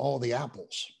sample all the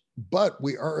apples. But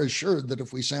we are assured that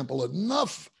if we sample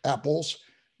enough apples,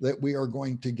 that we are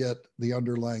going to get the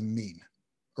underlying mean.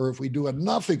 Or if we do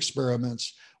enough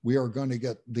experiments, we are going to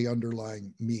get the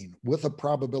underlying mean with a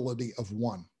probability of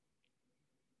 1.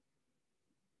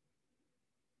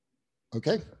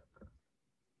 Okay?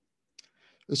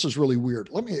 This is really weird.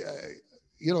 Let me,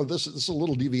 this is a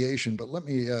little deviation, but let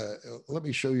me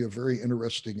show you a very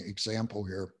interesting example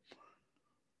here.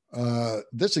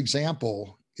 This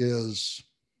example is,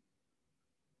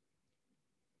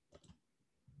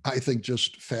 I think,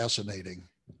 just fascinating.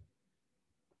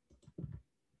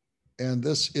 And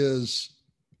this is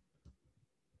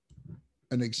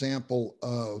an example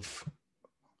of,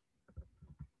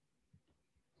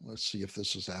 let's see if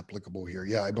this is applicable here.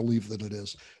 Yeah, I believe that it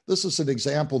is. This is an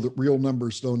example that real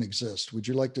numbers don't exist. Would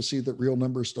you like to see that real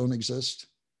numbers don't exist?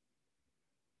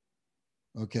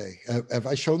 Okay, have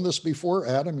I shown this before?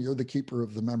 Adam, you're the keeper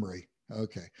of the memory.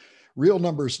 Okay, real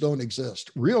numbers don't exist.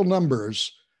 Real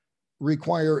numbers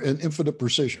require an infinite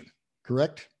precision,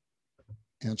 correct?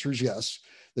 Answer is yes.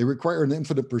 They require an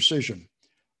infinite precision.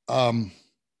 How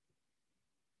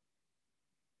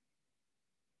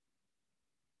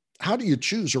do you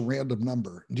choose a random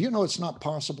number? Do you know it's not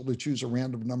possible to choose a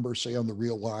random number, say, on the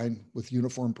real line with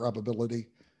uniform probability?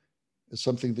 It's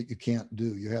something that you can't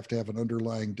do. You have to have an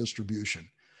underlying distribution.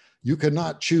 You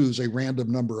cannot choose a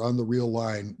random number on the real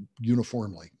line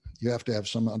uniformly. You have to have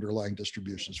some underlying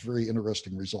distribution. It's a very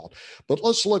interesting result. But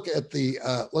let's look at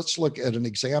an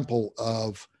example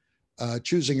of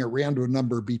choosing a random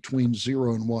number between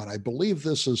 0 and 1. I believe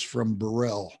this is from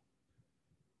Burrell.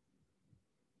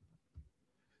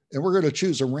 And we're going to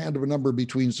choose a random number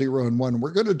between 0 and 1.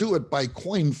 We're going to do it by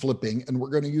coin flipping, and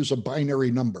we're going to use a binary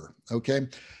number, okay?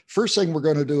 First thing we're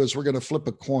going to do is we're going to flip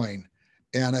a coin,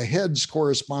 and a heads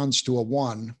corresponds to a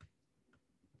 1,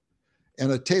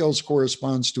 and a tails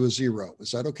corresponds to a 0.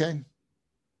 Is that okay?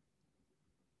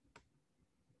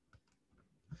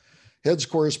 Heads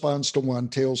corresponds to 1,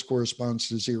 tails corresponds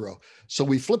to 0. So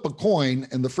we flip a coin,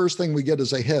 and the first thing we get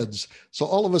is a heads. So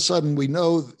all of a sudden, we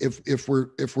know if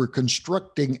we're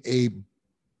constructing a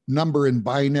number in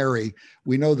binary,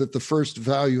 we know that the first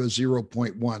value is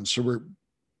 0.1. So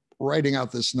writing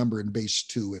out this number in base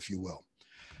 2, if you will.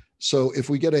 So if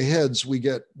we get a heads, we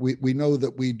know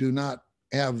that we do not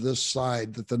have this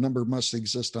side, that the number must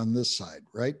exist on this side,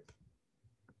 right?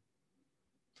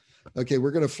 Okay,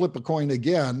 we're going to flip a coin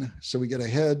again. So we get a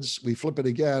heads, we flip it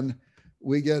again,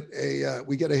 we get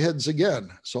a heads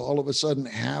again. So all of a sudden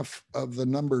half of the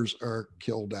numbers are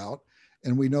killed out,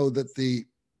 and we know that the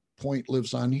point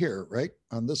lives on here, right?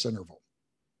 On this interval.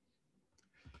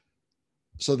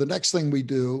 So the next thing we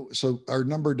do, so our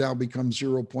number now becomes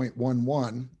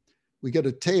 0.11. We get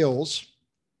a tails,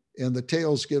 and the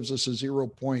tails gives us a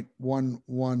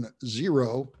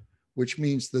 0.110, which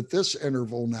means that this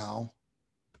interval now,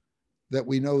 that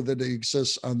we know that it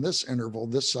exists on this interval,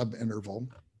 this subinterval,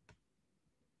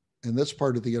 and this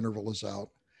part of the interval is out.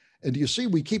 And you see,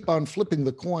 we keep on flipping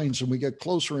the coins and we get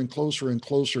closer and closer and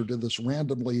closer to this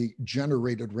randomly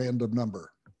generated random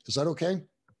number. Is that okay?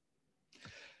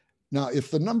 Now,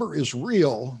 if the number is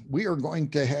real, we are going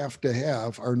to have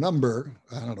our number,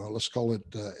 I don't know, let's call it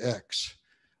X.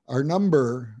 Our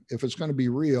number, if it's going to be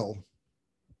real,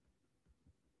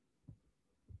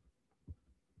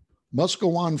 must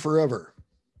go on forever.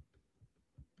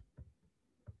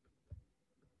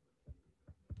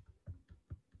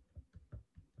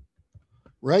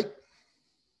 Right?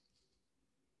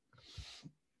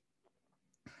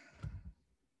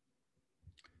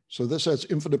 So this has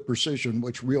infinite precision,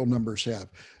 which real numbers have.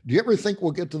 Do you ever think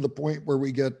we'll get to the point where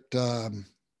we get,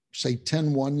 say,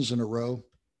 10 ones in a row?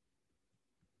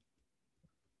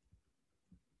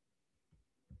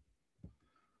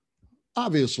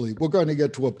 Obviously, we're going to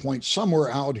get to a point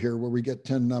somewhere out here where we get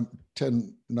 10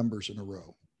 numbers in a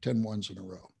row, 10 ones in a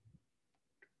row.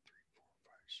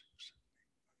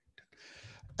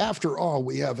 After all,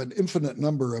 we have an infinite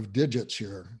number of digits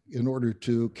here in order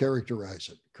to characterize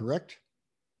it, correct?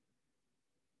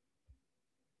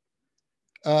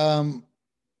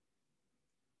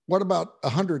 What about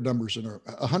 100 numbers in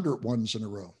 100 ones in a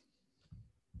row?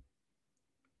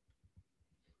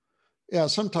 Yeah,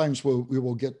 sometimes we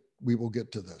will get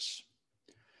to this.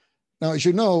 Now, as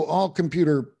you know, all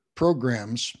computer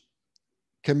programs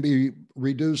can be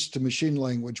reduced to machine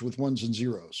language with ones and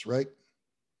zeros, right?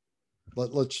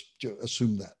 Let's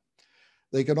assume that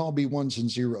they can all be ones and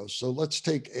zeros. So let's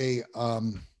take a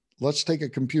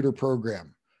computer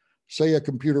program. Say a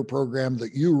computer program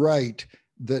that you write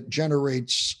that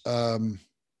generates, I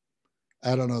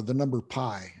don't know, the number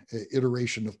pi,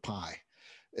 iteration of pi.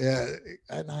 And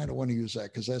I don't want to use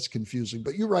that because that's confusing,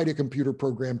 but you write a computer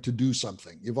program to do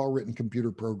something. You've all written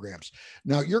computer programs.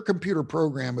 Now, your computer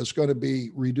program is going to be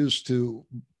reduced to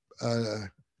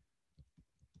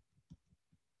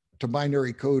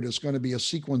binary code. Is going to be a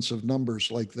sequence of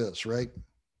numbers like this, right?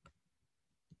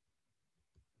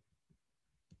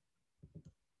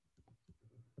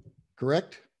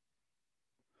 Correct?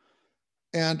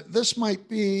 And this might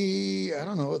be, I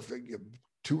don't know,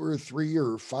 2 or 3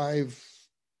 or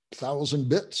 5,000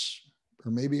 bits,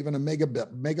 or maybe even a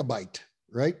megabyte,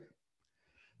 right?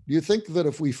 Do you think that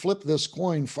if we flip this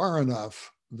coin far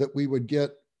enough that we would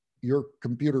get your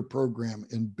computer program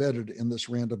embedded in this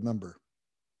random number?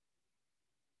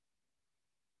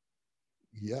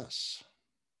 Yes.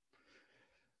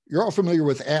 You're all familiar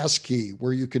with ASCII,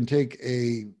 where you can take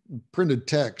a printed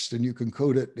text and you can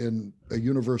code it in a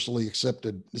universally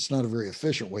accepted, it's not a very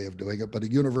efficient way of doing it, but a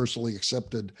universally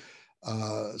accepted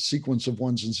sequence of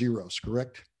ones and zeros,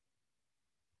 correct?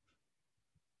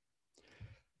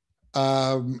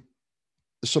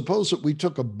 Suppose that we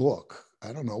took a book.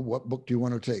 I don't know, what book do you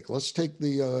want to take? Let's take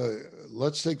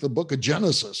the book of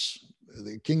Genesis,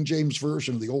 the King James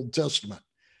Version of the Old Testament.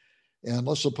 And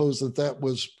let's suppose that that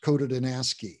was coded in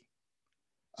ASCII.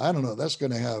 I don't know, that's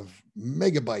going to have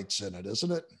megabytes in it,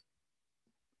 isn't it?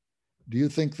 Do you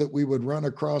think that we would run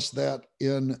across that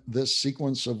in this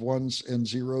sequence of ones and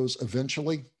zeros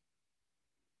eventually?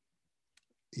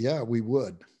 Yeah, we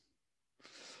would.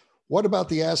 What about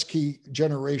the ASCII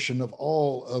generation of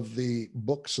all of the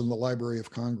books in the Library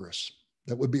of Congress?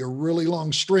 That would be a really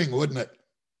long string, wouldn't it?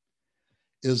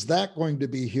 Is that going to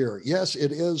be here? Yes,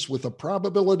 it is, with a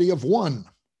probability of 1.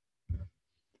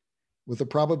 With a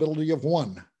probability of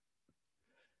 1.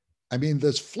 I mean,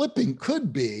 this flipping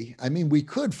could be, I mean, we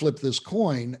could flip this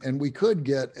coin and we could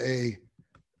get a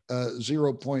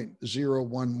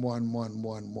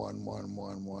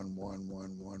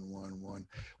 0.011111111111.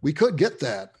 We could get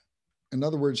that. In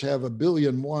other words, have a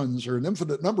billion ones or an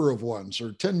infinite number of ones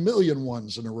or 10 million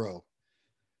ones in a row.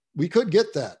 We could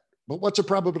get that. But what's the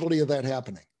probability of that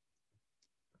happening?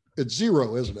 It's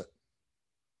 0, isn't it?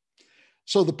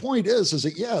 So the point is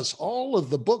that yes, all of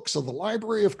the books of the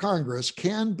Library of Congress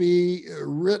can be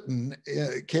written,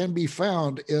 can be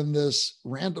found in this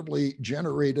randomly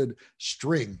generated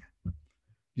string.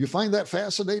 You find that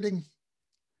fascinating?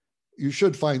 You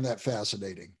should find that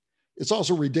fascinating. It's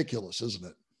also ridiculous, isn't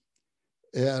it?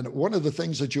 And one of the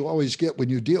things that you always get when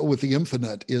you deal with the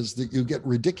infinite is that you get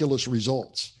ridiculous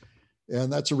results.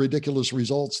 And that's the ridiculous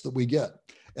results that we get.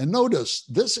 And notice,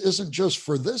 this isn't just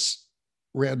for this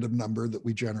random number that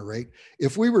we generate.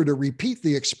 If we were to repeat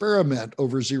the experiment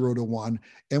over 0 to 1,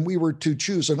 and we were to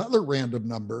choose another random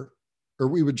number, or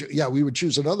we would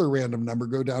choose another random number,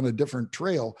 go down a different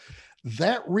trail,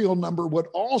 that real number would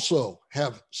also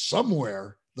have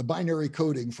somewhere the binary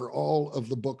coding for all of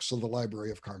the books of the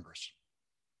Library of Congress.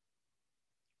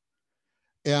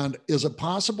 And is it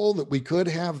possible that we could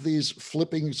have these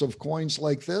flippings of coins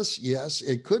like this? Yes,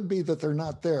 it could be that they're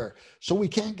not there. So we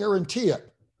can't guarantee it,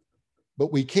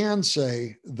 but we can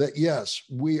say that, yes,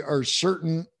 we are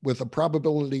certain with a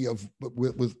probability of,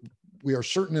 we are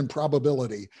certain in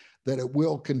probability that it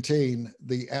will contain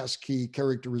the ASCII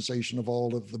characterization of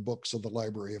all of the books of the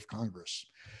Library of Congress.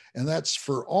 And that's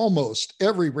for almost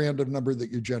every random number that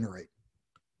you generate.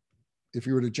 If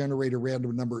you were to generate a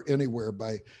random number anywhere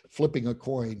by flipping a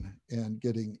coin and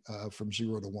getting from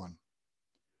 0 to 1.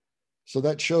 So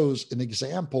that shows an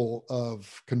example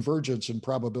of convergence in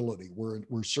probability.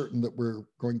 We're certain that we're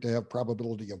going to have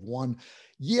probability of 1.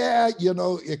 Yeah,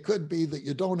 it could be that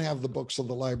you don't have the books of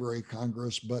the Library of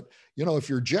Congress, but if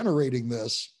you're generating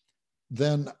this,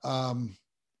 then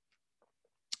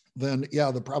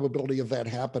yeah, the probability of that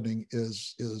happening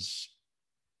is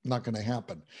not going to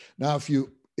happen. Now,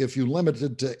 if you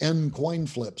limited to n coin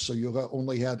flips, so you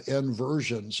only had n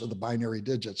versions of the binary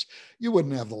digits, you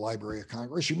wouldn't have the Library of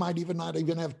Congress. You might not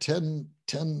even have 10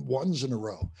 ones in a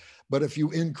row. But if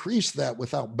you increase that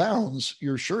without bounds,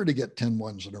 you're sure to get 10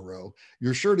 ones in a row.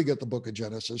 You're sure to get the Book of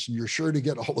Genesis, and you're sure to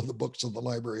get all of the books of the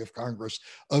Library of Congress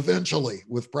eventually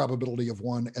with probability of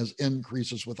 1 as n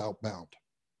increases without bound.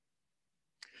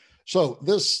 So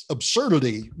this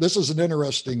absurdity, this is an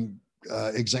interesting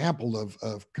example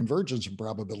of convergence in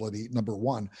probability, number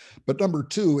 1. But number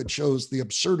 2, it shows the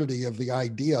absurdity of the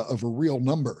idea of a real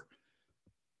number.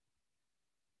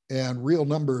 And real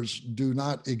numbers do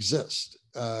not exist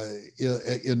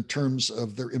in terms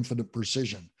of their infinite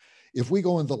precision. If we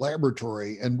go in the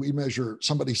laboratory and we measure,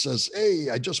 somebody says, hey,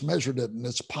 I just measured it and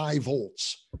it's pi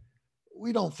volts.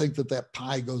 We don't think that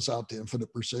pi goes out to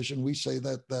infinite precision. We say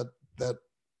that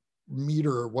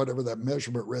meter or whatever that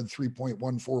measurement read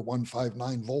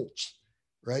 3.14159 volts,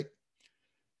 right?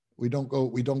 We don't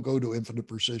go to infinite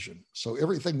precision. So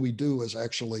everything we do is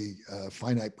actually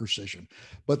finite precision.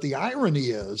 But the irony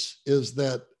is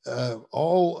that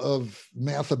all of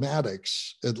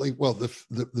mathematics, at least, well,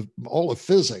 all of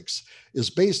physics is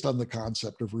based on the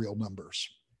concept of real numbers,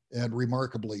 and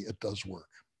remarkably, it does work.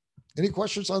 Any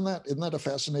questions on that? Isn't that a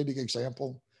fascinating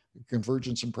example?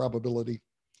 Convergence in probability.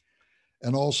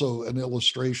 And also an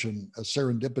illustration, a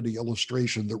serendipity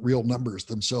illustration that real numbers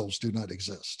themselves do not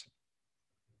exist.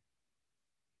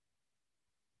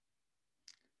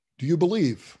 Do you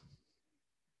believe?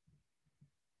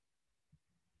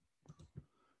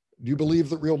 Do you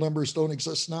believe that real numbers don't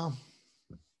exist now?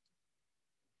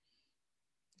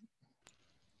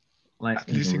 Like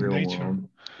at least in nature. World.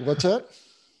 What's that?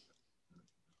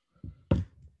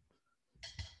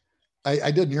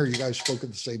 I didn't hear you guys spoke at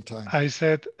the same time. I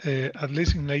said, at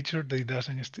least in nature, they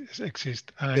doesn't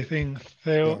exist. And I think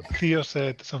Theo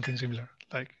said something similar,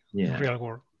 like in real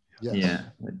world. Yes. Yeah,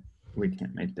 but we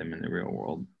can't make them in the real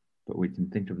world, but we can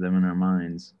think of them in our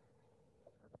minds.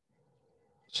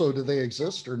 So do they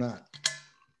exist or not?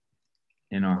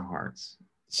 In our hearts.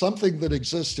 Something that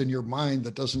exists in your mind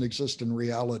that doesn't exist in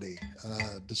reality.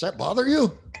 Does that bother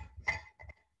you?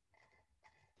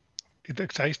 It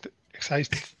excites.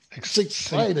 It's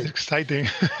exciting. Exciting.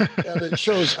 And it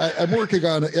shows. I'm working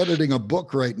on editing a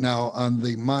book right now on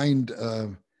the mind.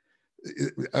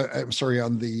 I'm sorry,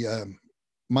 on the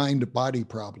mind-body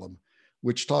problem,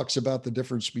 which talks about the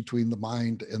difference between the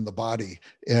mind and the body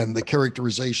and the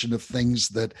characterization of things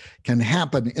that can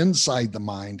happen inside the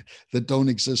mind that don't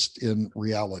exist in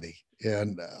reality.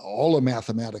 And all of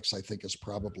mathematics, I think, is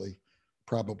probably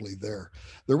there.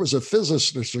 There was a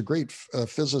physicist, there's a great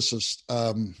physicist,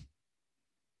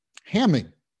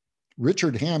 Hamming,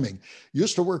 Richard Hamming,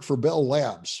 used to work for Bell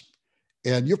Labs.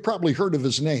 And you've probably heard of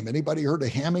his name. Anybody heard of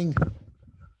Hamming?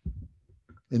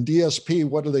 In DSP,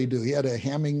 what do? He had a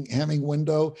Hamming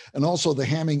window and also the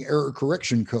Hamming error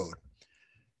correction code.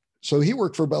 So he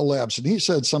worked for Bell Labs, and he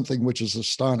said something which is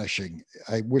astonishing.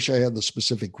 I wish I had the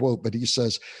specific quote, but he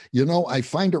says, I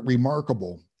find it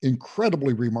remarkable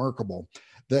incredibly remarkable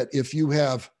that if you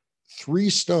have 3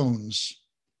 stones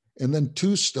and then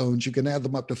 2 stones, you can add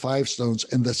them up to 5 stones.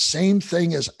 And the same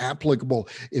thing is applicable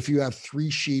if you have 3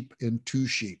 sheep and 2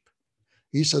 sheep.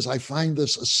 He says, I find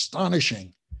this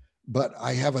astonishing, but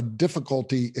I have a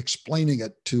difficulty explaining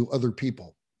it to other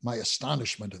people, my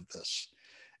astonishment of this.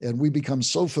 And we become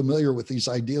so familiar with these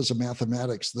ideas of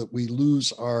mathematics that we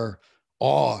lose our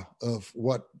awe of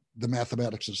what the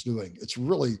mathematics is doing. It's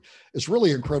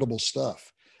really incredible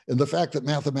stuff. And the fact that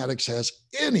mathematics has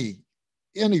any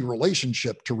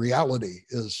relationship to reality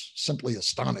is simply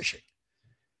astonishing.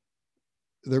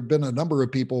 There have been a number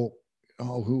of people,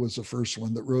 who was the first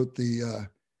one that wrote the,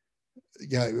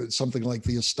 something like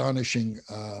the astonishing,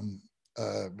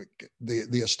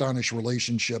 the astonished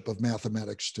relationship of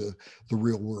mathematics to the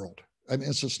real world. I mean,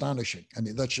 it's astonishing. I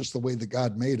mean, that's just the way that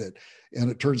God made it. And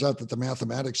it turns out that the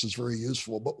mathematics is very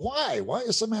useful. But why? Why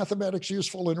is the mathematics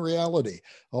useful in reality?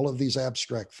 All of these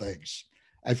abstract things.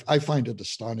 I find it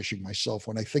astonishing myself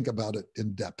when I think about it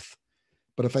in depth.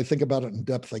 But if I think about it in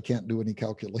depth, I can't do any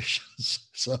calculations.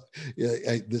 So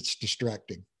it's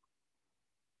distracting.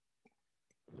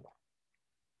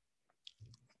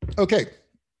 Okay.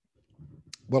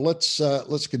 Well,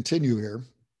 let's continue here.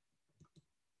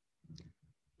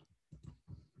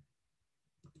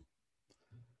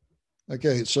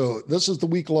 Okay, so this is the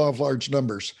weak law of large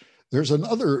numbers. There's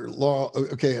another law.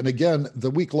 Okay, and again,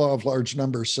 the weak law of large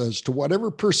numbers says to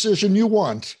whatever precision you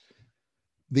want,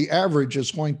 the average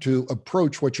is going to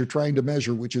approach what you're trying to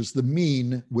measure, which is the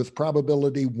mean with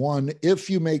probability 1 if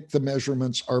you make the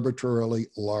measurements arbitrarily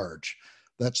large.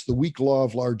 That's the weak law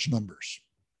of large numbers.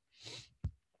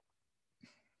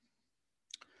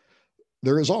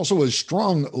 There is also a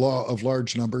strong law of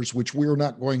large numbers, which we're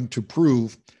not going to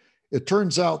prove. It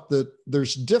turns out that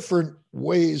there's different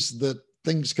ways that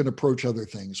things can approach other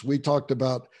things. We talked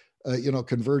about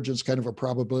convergence, kind of a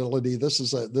probability. This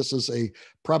is a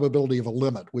probability of a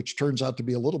limit, which turns out to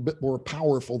be a little bit more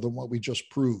powerful than what we just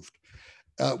proved.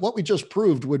 What we just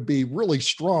proved would be really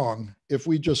strong if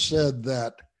we just said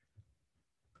that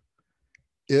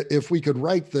if we could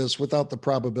write this without the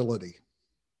probability.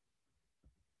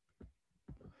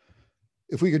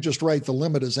 If we could just write the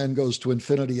limit as n goes to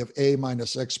infinity of a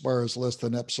minus x bar is less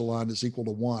than epsilon is equal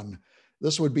to 1,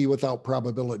 this would be without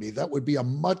probability. That would be a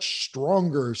much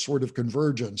stronger sort of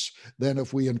convergence than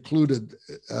if we included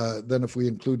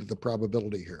the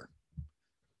probability here.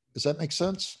 Does that make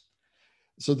sense?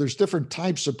 So there's different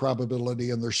types of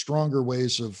probability, and there's stronger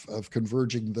ways of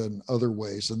converging than other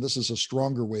ways. And this is a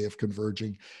stronger way of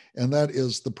converging. And that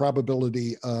is the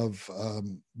probability of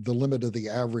the limit of the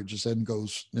average as n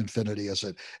goes infinity as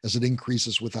it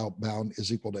increases without bound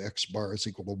is equal to x bar is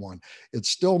equal to 1. It's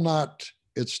still not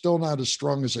as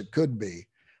strong as it could be.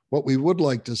 What we would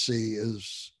like to see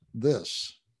is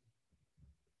this.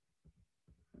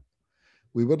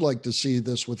 We would like to see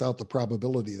this without the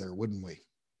probability there, wouldn't we?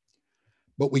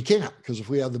 But we can't, because if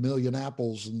we have the 1,000,000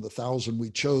 apples and the 1,000 we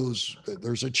chose,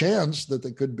 there's a chance that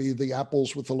they could be the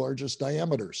apples with the largest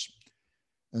diameters.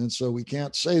 And so we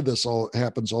can't say this all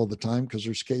happens all the time, because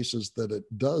there's cases that it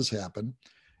does happen.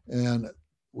 And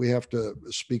we have to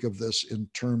speak of this in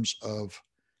terms of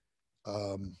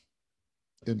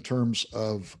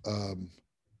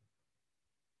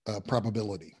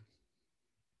probability.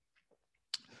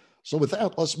 So with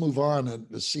that, let's move on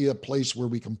and see a place where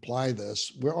we can apply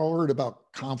this. We're all heard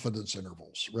about confidence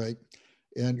intervals, right?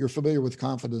 And you're familiar with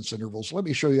confidence intervals. Let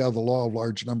me show you how the law of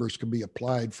large numbers can be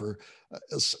applied for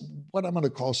what I'm going to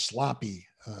call sloppy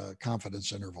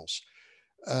confidence intervals.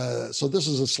 So this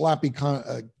is a sloppy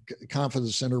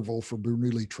confidence interval for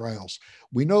Bernoulli trials.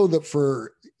 We know that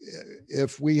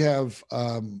if we have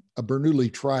a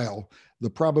Bernoulli trial, the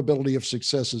probability of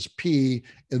success is P,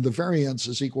 and the variance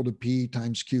is equal to P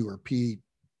times Q, or P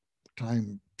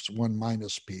times 1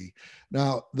 minus P.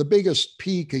 Now, the biggest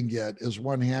P can get is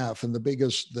 1/2, and the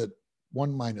biggest that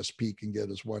 1 minus P can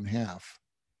get is 1/2.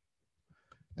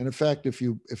 And in fact, if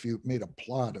you made a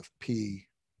plot of P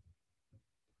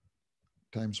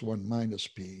times 1 minus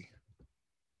P,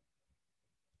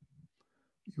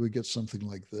 you would get something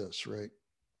like this, right?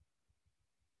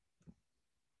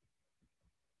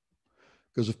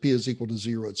 Because if P is equal to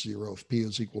 0, it's 0. If P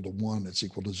is equal to 1, it's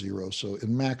equal to 0. So it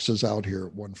maxes out here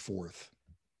at 1/4.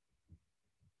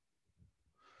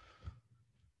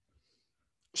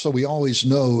 So we always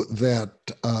know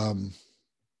that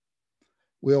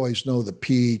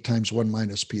P times 1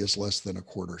 minus P is less than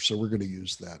 1/4. So we're going to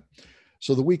use that.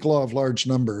 So the weak law of large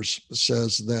numbers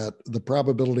says that the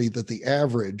probability that the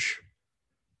average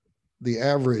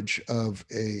of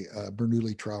a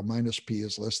Bernoulli trial minus P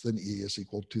is less than E is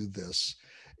equal to this.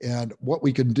 And what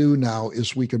we can do now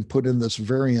is we can put in this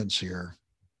variance here.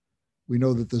 We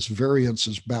know that this variance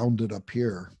is bounded up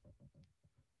here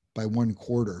by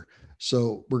 1/4.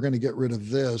 So we're going to get rid of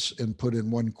this and put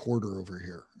in 1/4 over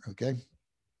here, okay?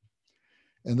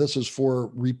 And this is for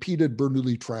repeated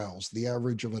Bernoulli trials, the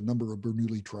average of a number of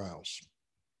Bernoulli trials.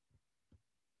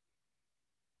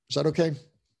 Is that okay?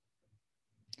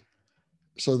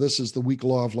 So this is the weak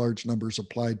law of large numbers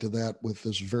applied to that with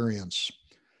this variance.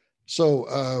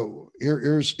 So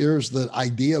here's the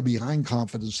idea behind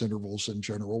confidence intervals in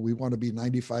general. We want to be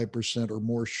 95% or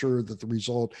more sure that the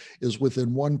result is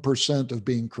within 1% of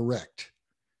being correct.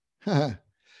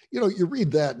 You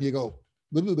read that and you go,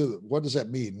 what does that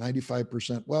mean?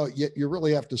 95%? Well, you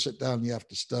really have to sit down and you have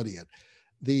to study it.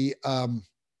 The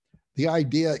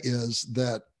idea is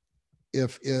that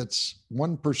if it's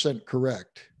 1%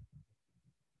 correct,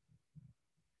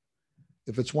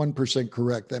 if it's 1%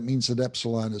 correct, that means that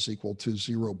epsilon is equal to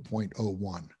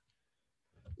 0.01.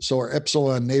 So our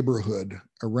epsilon neighborhood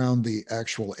around the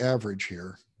actual average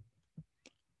here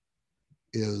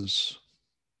is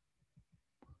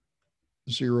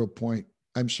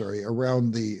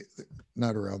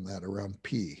around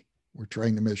P. We're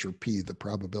trying to measure P, the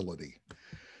probability.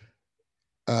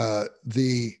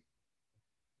 The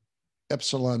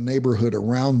epsilon neighborhood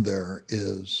around there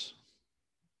is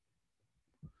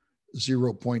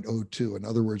 0.02. In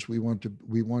other words, we want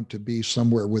to be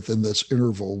somewhere within this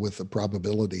interval with the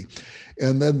probability.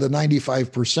 And then the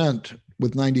 95%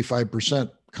 with 95%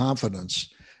 confidence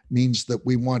means that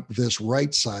we want this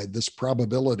right side, this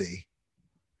probability,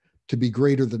 to be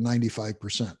greater than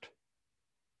 95%.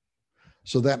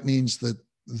 So that means that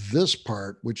this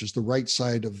part, which is the right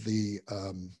side of the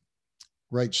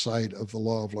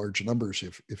law of large numbers,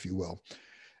 if you will,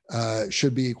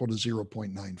 should be equal to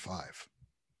 0.95.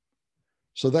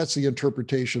 So that's the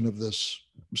interpretation of this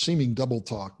seeming double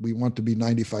talk. We want to be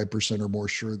 95% or more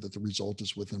sure that the result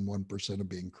is within 1% of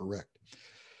being correct.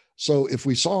 So if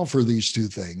we solve for these two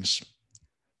things,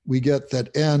 we get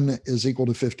that n is equal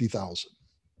to 50,000.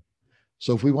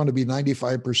 So if we want to be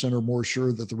 95% or more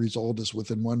sure that the result is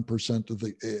within 1% of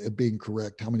the being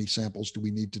correct, how many samples do we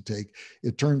need to take?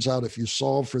 It turns out if you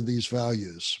solve for these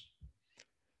values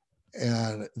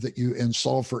and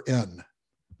solve for n,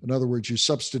 in other words, you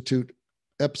substitute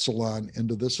epsilon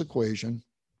into this equation,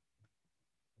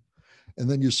 and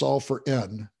then you solve for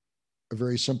n, a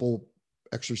very simple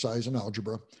exercise in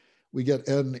algebra, we get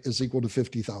n is equal to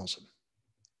 50,000.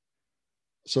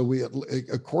 So we,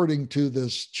 according to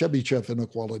this Chebyshev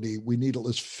inequality, we need at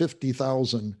least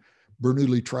 50,000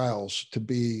 Bernoulli trials to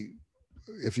be,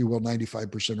 if you will,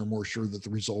 95% or more sure that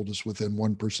the result is within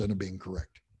 1% of being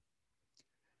correct.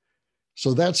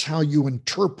 So that's how you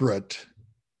interpret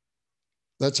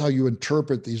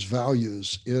these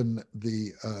values in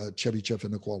the Chebyshev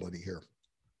inequality here.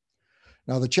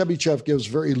 Now, the Chebyshev gives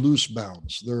very loose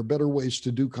bounds. There are better ways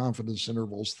to do confidence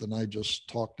intervals than I just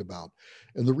talked about.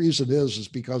 And the reason is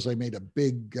because I made a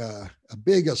big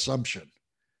assumption.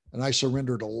 And I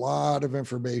surrendered a lot of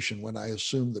information when I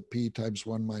assumed that P times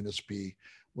 1 minus P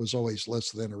was always less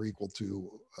than or equal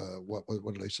to,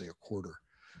 what did I say, a quarter.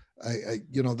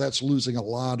 That's losing a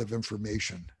lot of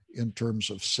information in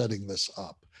terms of setting this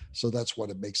up. So that's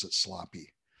what it makes it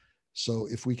sloppy. So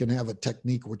if we can have a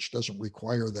technique which doesn't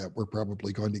require that, we're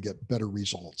probably going to get better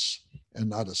results and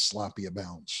not as sloppy a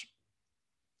bounds.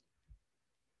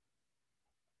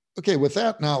 Okay, with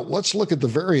that now, let's look at the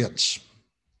variance.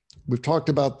 We've talked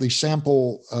about the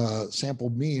sample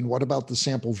mean. What about the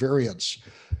sample variance?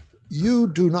 You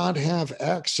do not have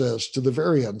access to the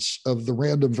variance of the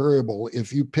random variable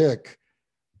if you pick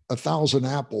 1,000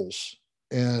 apples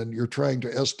and you're trying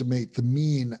to estimate the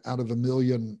mean out of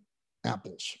 1,000,000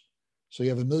 apples. So you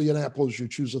have 1,000,000 apples, you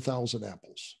choose 1,000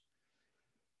 apples.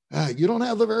 You don't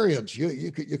have the variance.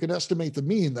 You can estimate the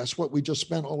mean. That's what we just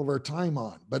spent all of our time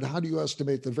on. But how do you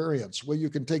estimate the variance? Well, you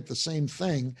can take the same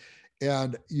thing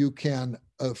and you can,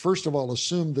 first of all,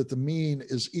 assume that the mean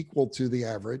is equal to the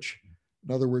average.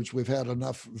 In other words, we've had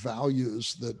enough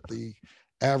values that the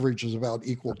average is about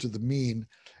equal to the mean.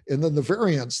 And then the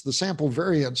variance, the sample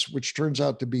variance, which turns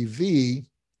out to be V,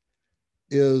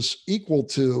 is equal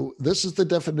to, this is the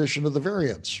definition of the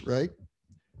variance, right?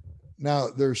 Now,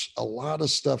 there's a lot of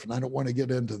stuff, and I don't want to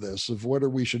get into this, of whether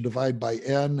we should divide by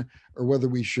n or whether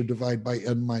we should divide by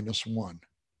n minus 1.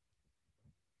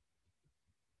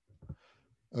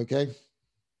 Okay?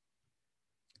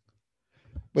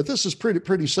 But this is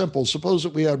pretty simple. Suppose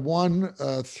that we had 1,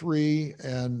 3,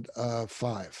 and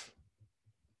 5.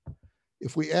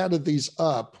 If we added these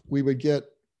up, we would get,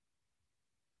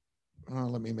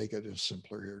 let me make it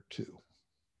simpler here too.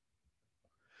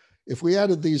 If we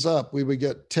added these up, we would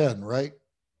get 10, right?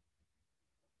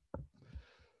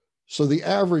 So the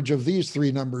average of these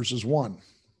three numbers is 1.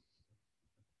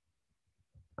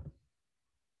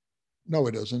 No,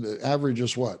 it isn't. The average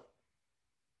is what?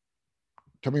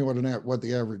 Tell me what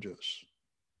the average is.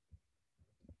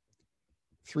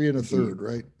 3 1/3,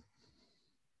 right?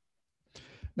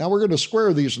 Now we're going to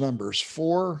square these numbers,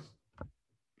 4,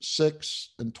 6,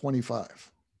 and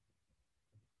 25.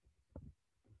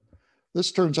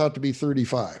 This turns out to be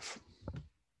 35.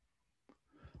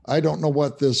 I don't know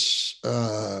what this,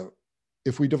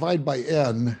 if we divide by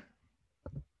n,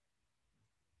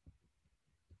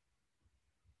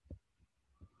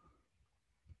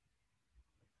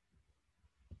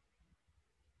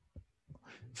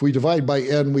 if we divide by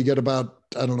n, we get about,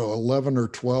 I don't know, 11 or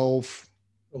 12.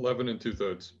 11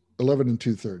 2/3. 11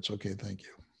 2/3. Okay, thank you.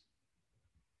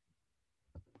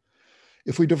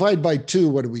 If we divide by 2,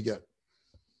 what do we get?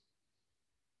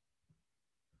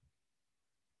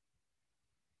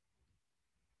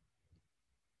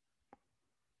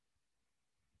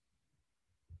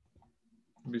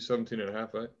 It'd be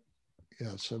 17.5, right?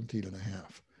 Yeah,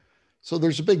 17.5. So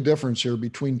there's a big difference here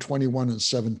between 21 and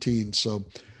 17. So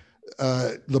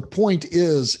the point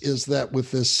is that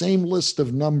with the same list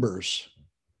of numbers,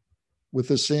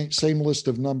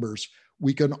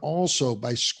 we can also,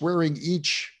 by squaring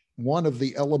each one of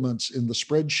the elements in the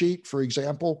spreadsheet, for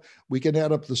example, we can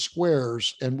add up the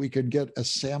squares and we can get a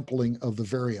sampling of the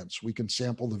variance. We can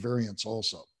sample the variance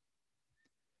also.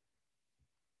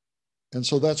 And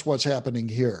so that's what's happening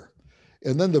here.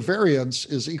 And then the variance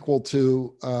is equal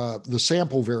to the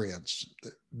sample variance.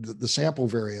 The sample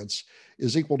variance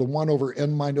is equal to 1 over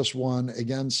n minus 1.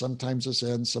 Again, sometimes it's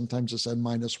n, sometimes it's n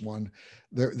minus 1.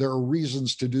 There are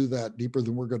reasons to do that deeper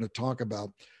than we're going to talk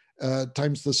about,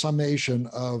 times the summation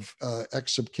of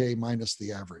x sub k minus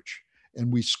the average.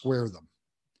 And we square them.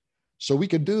 So we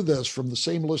can do this from the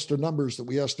same list of numbers that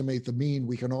we estimate the mean.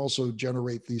 We can also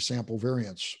generate the sample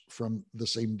variance from the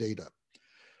same data.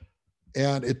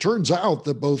 And it turns out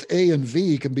that both A and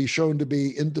V can be shown to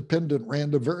be independent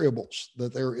random variables,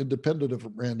 that they're independent of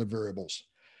random variables.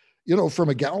 You know, from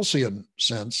a Gaussian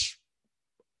sense,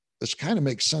 this kind of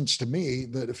makes sense to me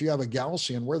that if you have a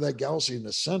Gaussian, where that Gaussian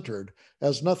is centered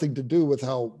has nothing to do with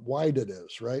how wide it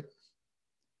is, right?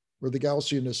 Where the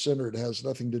Gaussian is centered has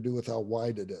nothing to do with how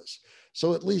wide it is.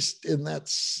 So at least in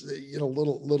that, you know,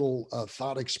 little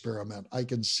thought experiment, I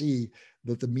can see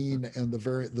that the mean and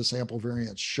the sample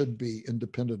variance should be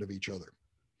independent of each other.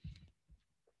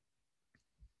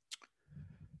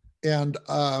 And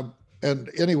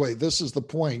anyway, this is the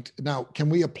point. Now, can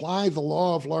we apply the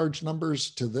law of large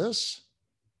numbers to this?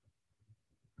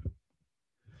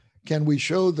 Can we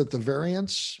show that the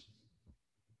variance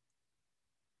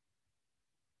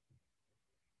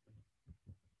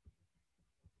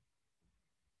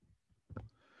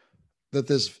that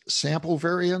this sample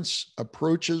variance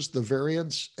approaches the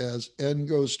variance as n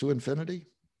goes to infinity?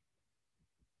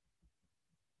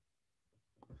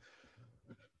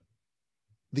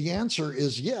 The answer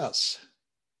is yes.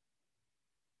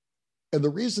 And the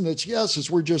reason it's yes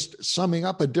is we're just summing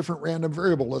up a different random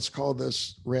variable. Let's call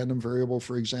this random variable,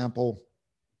 for example,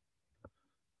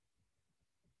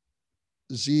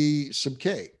 z sub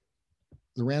k.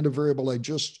 The random variable I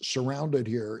just surrounded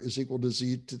here is equal to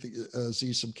z to the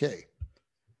z sub k.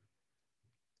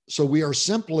 So we are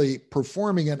simply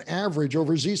performing an average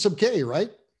over z sub k,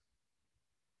 right?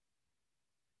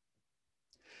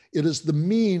 It is the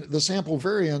mean, the sample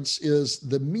variance is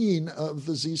the mean of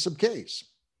the z sub k's.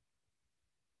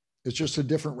 It's just a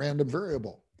different random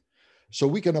variable. So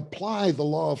we can apply the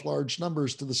law of large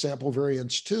numbers to the sample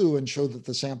variance too and show that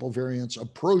the sample variance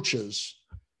approaches,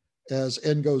 as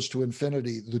n goes to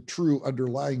infinity, the true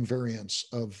underlying variance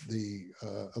of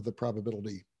the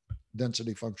probability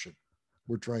density function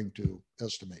we're trying to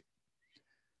estimate.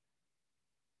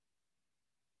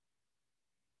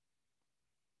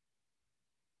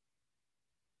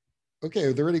 Okay,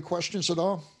 are there any questions at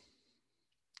all?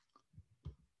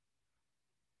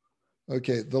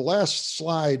 Okay, the last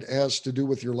slide has to do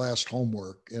with your last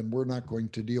homework, and we're not going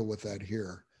to deal with that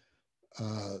here.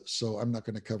 So I'm not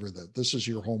going to cover that. This is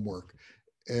your homework,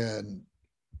 and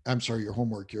I'm sorry, your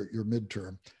homework, your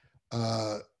midterm.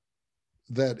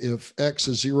 That if X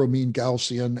is zero mean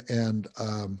Gaussian and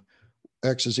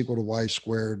X is equal to Y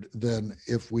squared, then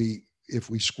if we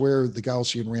square the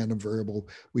Gaussian random variable,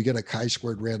 we get a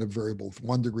chi-squared random variable with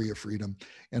 1 degree of freedom.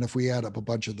 And if we add up a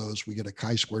bunch of those, we get a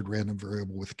chi-squared random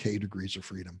variable with k degrees of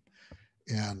freedom.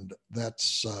 And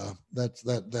that's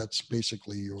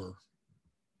basically your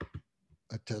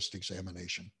a test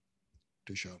examination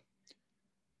to show.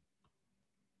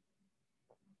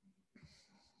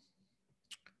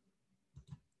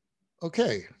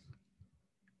 Okay.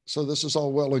 So this is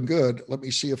all well and good. Let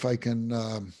me see if I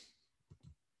can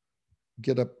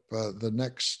get up the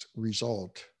next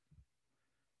result.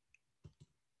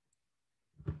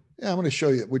 Yeah, I'm going to show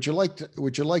you. Would you like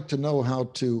to know how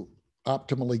to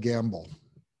optimally gamble?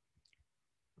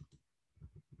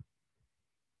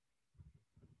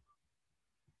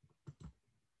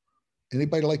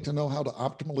 Anybody like to know how to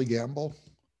optimally gamble?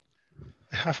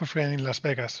 I have a friend in Las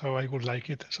Vegas, so I would like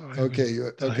it. So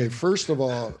Okay. First of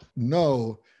all,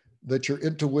 know that your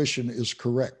intuition is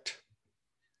correct.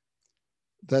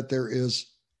 That there is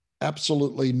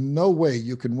absolutely no way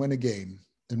you can win a game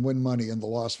and win money in the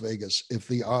Las Vegas if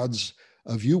the odds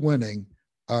of you winning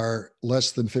are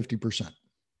less than 50%.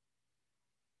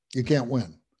 You can't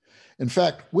win. In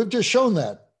fact, we've just shown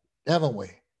that, haven't we?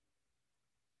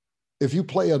 If you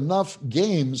play enough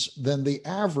games, then the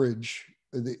average,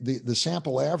 the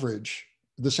sample average,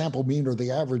 the sample mean or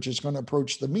the average is going to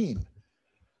approach the mean.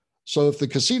 So if the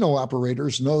casino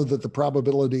operators know that the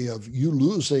probability of you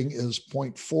losing is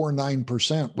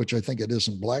 0.49%, which I think it is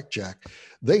in blackjack,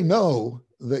 they know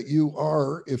that you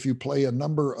are, if you play a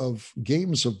number of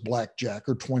games of blackjack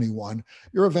or 21,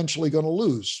 you're eventually going to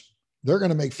lose. They're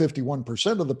going to make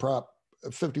 51% of the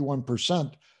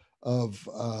 51% of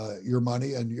your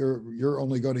money, and you're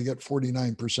only going to get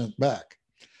 49% back.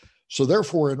 So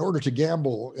therefore, in order to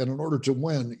gamble and in order to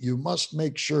win, you must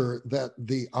make sure that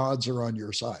the odds are on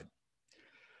your side.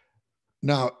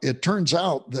 Now, it turns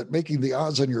out that making the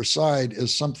odds on your side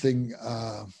is something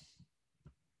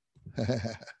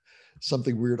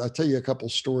something weird. I'll tell you a couple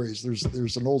stories.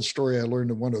 There's an old story I learned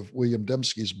in one of William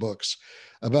Dembski's books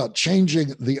about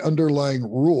changing the underlying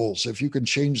rules, if you can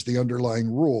change the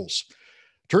underlying rules.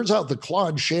 Turns out that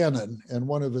Claude Shannon and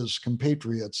one of his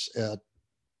compatriots at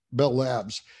Bell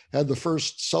Labs had the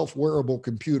first self-wearable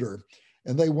computer,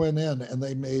 and they went in and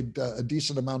they made a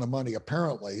decent amount of money,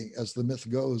 apparently, as the myth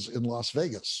goes, in Las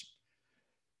Vegas.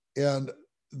 And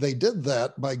they did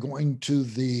that by going to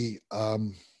the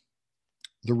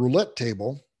roulette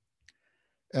table.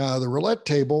 The roulette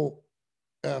table,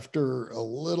 after a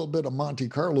little bit of Monte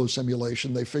Carlo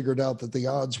simulation, they figured out that the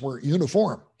odds weren't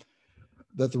uniform,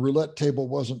 that the roulette table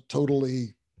wasn't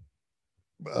totally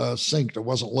synced, it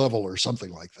wasn't level or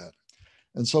something like that.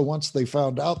 And so once they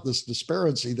found out this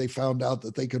disparity, they found out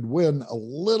that they could win a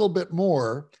little bit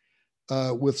more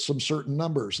with some certain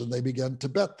numbers, and they began to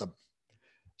bet them.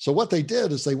 So what they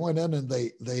did is they went in and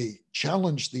they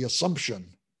challenged the assumption,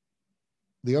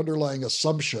 the underlying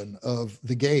assumption of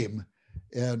the game.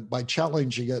 And by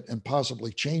challenging it and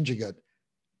possibly changing it,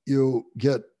 you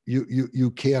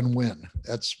can win.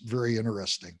 That's very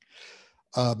interesting.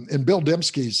 In Bill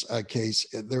Dembski's case,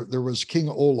 there was King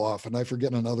Olaf, and I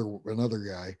forget another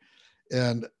guy,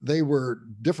 and they were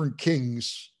different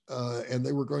kings, and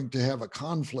they were going to have a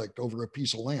conflict over a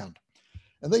piece of land.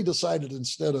 And they decided,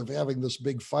 instead of having this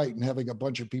big fight and having a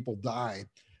bunch of people die,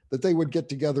 that they would get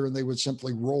together and they would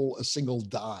simply roll a single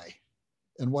die.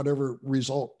 And whatever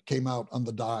result came out on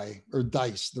the die, or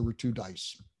dice, there were 2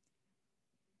 dice.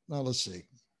 Now let's see.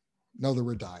 No, there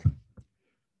were die.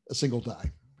 A single die.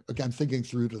 Okay, I'm thinking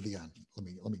through to the end.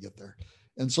 Let me get there.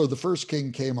 And so the first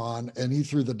king came on and he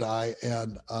threw the die,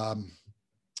 and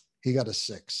he got a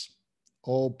 6.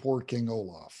 Oh, poor King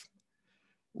Olaf.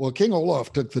 Well, King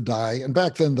Olaf took the die, and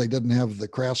back then they didn't have the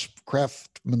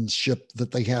craftsmanship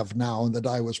that they have now, and the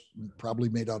die was probably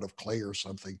made out of clay or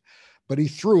something. But he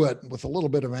threw it with a little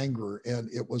bit of anger, and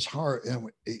it was hard, and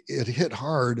it hit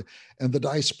hard, and the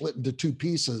die split into 2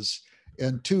 pieces.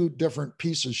 And 2 different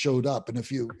pieces showed up. And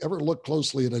if you ever look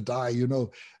closely at a die, you know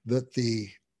that the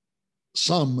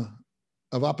sum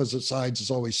of opposite sides is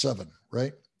always 7,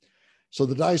 right? So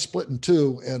the die split in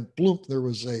 2, and bloom, there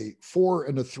was a 4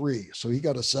 and a 3. So he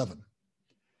got a 7.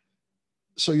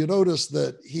 So you notice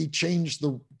that he changed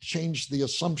the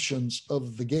assumptions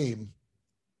of the game.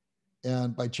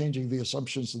 And by changing the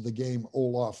assumptions of the game,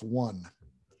 Olaf won.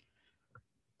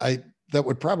 That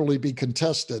would probably be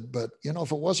contested, but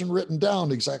if it wasn't written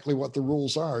down exactly what the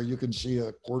rules are, you can see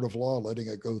a court of law letting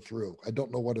it go through. I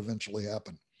don't know what eventually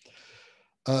happened.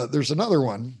 There's another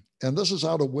one, and this is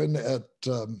how to win at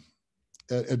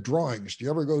drawings. Do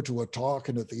you ever go to a talk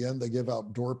and at the end they give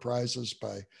out door prizes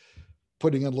by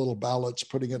putting in little ballots,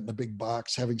 putting it in a big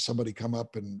box, having somebody come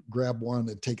up and grab one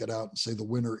and take it out and say the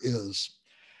winner is?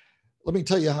 Let me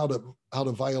tell you how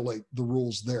to violate the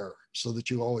rules there so that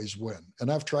you always win. And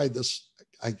I've tried this.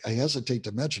 I hesitate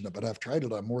to mention it, but I've tried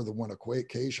it on more than one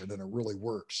occasion, and it really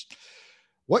works.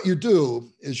 What you do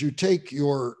is you take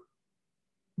your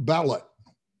ballot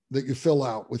that you fill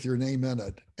out with your name in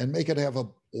it and make it have a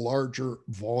larger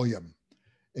volume.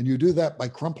 And you do that by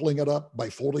crumpling it up, by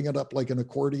folding it up like an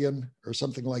accordion or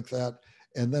something like that,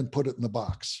 and then put it in the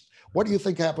box. What do you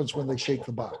think happens when they shake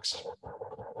the box?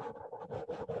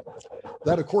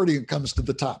 That accordion comes to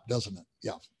the top, doesn't it?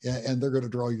 Yeah. And they're going to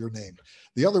draw your name.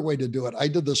 The other way to do it, I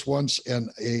did this once, and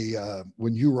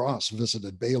when Hugh Ross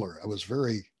visited Baylor,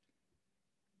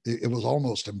 it was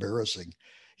almost embarrassing.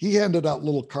 He handed out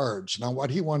little cards. Now, what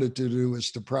he wanted to do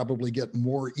is to probably get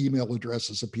more email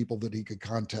addresses of people that he could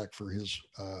contact for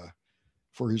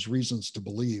his reasons to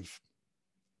believe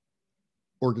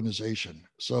organization.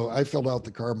 So I filled out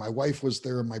the card. My wife was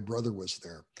there and my brother was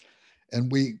there.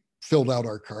 And we filled out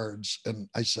our cards. And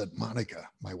I said, Monica,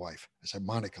 my wife, I said,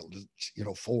 Monica,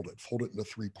 fold it into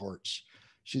 3 parts.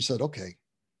 She said, okay.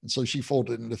 And so she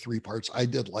folded it into 3 parts. I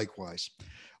did likewise.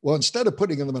 Well, instead of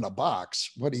putting them in a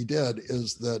box, what he did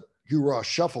is that Hugh Ross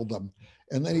shuffled them,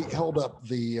 and then he held up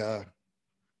the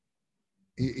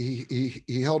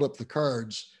he held up the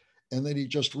cards, and then he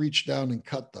just reached down and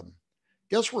cut them.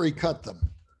 Guess where he cut them?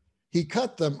 He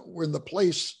cut them in the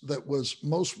place that was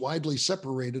most widely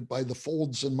separated by the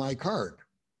folds in my card.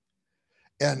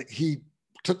 And he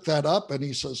took that up and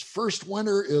he says, first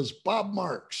winner is Bob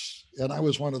Marks. And I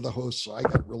was one of the hosts, so I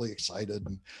got really excited.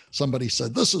 And somebody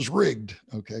said, this is rigged.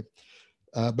 Okay.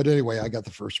 But anyway, I got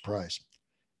the first prize.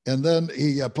 And then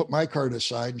he put my card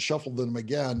aside and shuffled them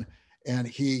again. And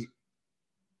he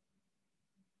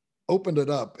opened it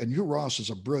up. And Hugh Ross is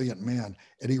a brilliant man.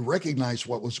 And he recognized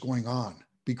what was going on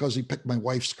because he picked my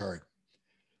wife's card.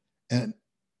 And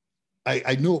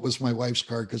I knew it was my wife's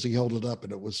card because he held it up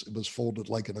and it was folded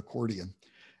like an accordion.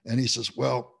 And he says,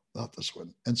 well, not this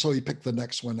one. And so he picked the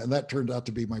next one. And that turned out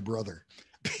to be my brother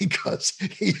because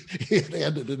he had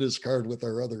handed in his card with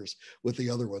the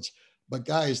other ones. But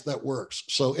guys, that works.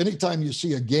 So anytime you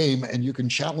see a game and you can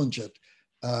challenge it,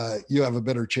 you have a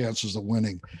better chances of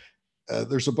winning.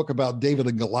 There's a book about David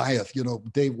and Goliath.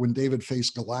 When David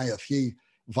faced Goliath, he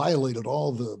violated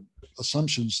all the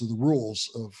assumptions of the rules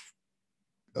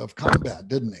of combat,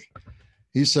 didn't he?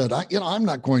 He said, I'm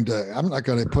not going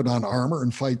to put on armor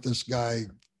and fight this guy,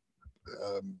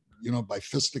 by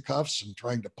fisticuffs and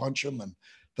trying to punch him and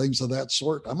things of that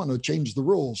sort. I'm going to change the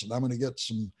rules, and I'm going to get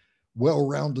some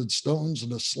well-rounded stones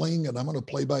and a sling, and I'm going to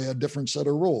play by a different set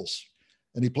of rules.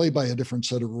 And he played by a different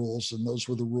set of rules, and those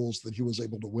were the rules that he was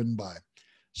able to win by.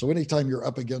 So anytime you're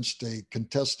up against a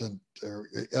contestant or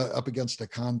up against a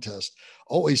contest,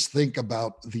 always think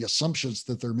about the assumptions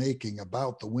that they're making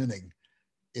about the winning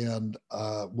and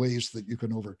ways that you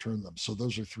can overturn them. So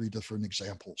those are 3 different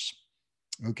examples.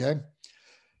 Okay.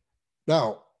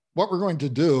 Now, what we're going to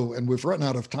do, and we've run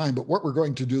out of time, but what we're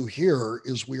going to do here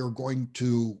is we are going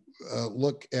to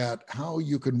look at how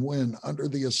you can win under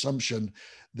the assumption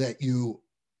that you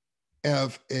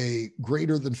have a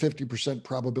greater than 50%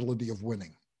 probability of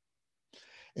winning.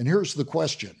 And here's the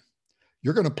question.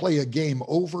 You're going to play a game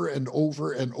over and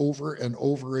over and over and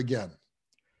over again.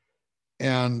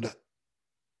 And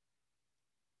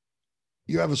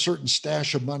you have a certain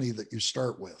stash of money that you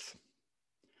start with.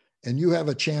 And you have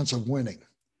a chance of winning.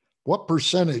 What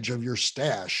percentage of your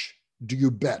stash do you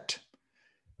bet?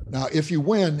 Now, if you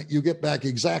win, you get back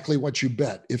exactly what you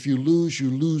bet. If you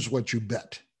lose what you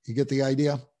bet. You get the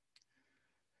idea?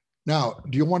 Now,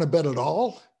 do you want to bet at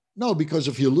all? No, because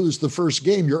if you lose the first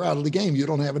game, you're out of the game. You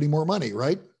don't have any more money,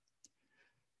 right?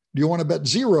 Do you want to bet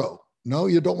 0? No,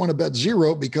 you don't want to bet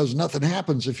 0 because nothing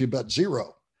happens if you bet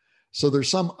 0. So there's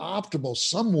some optimal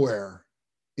somewhere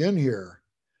in here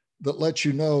that lets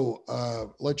you know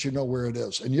where it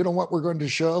is. And you know what we're going to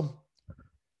show?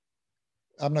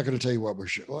 I'm not going to tell you what we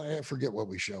show. Well, I forget what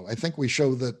we show. I think we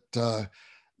show that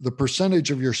the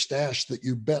percentage of your stash that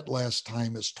you bet last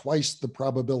time is twice the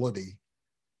probability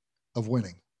of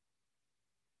winning.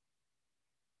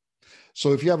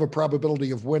 So if you have a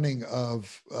probability of winning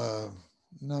of,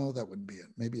 no, that wouldn't be it.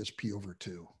 Maybe it's P over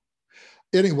 2.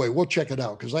 Anyway, we'll check it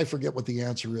out because I forget what the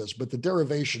answer is, but the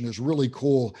derivation is really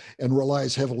cool and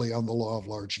relies heavily on the law of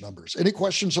large numbers. Any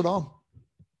questions at all?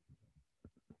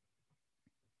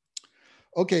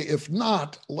 Okay, if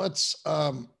not, let's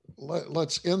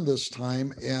end this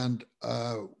time, and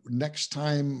next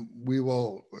time we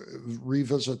will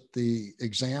revisit the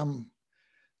exam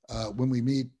when we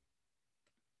meet,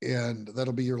 and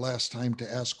that'll be your last time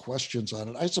to ask questions on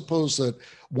it. I suppose that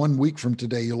 1 week from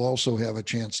today, you'll also have a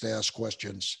chance to ask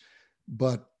questions,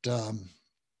 but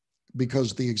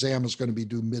because the exam is going to be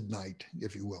due midnight,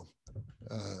 if you will,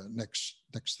 next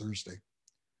Thursday.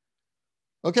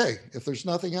 Okay, if there's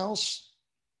nothing else,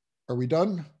 are we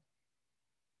done?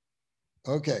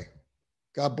 Okay.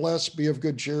 God bless. Be of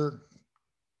good cheer.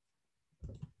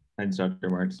 Thanks, Dr.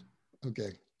 Marks.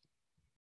 Okay.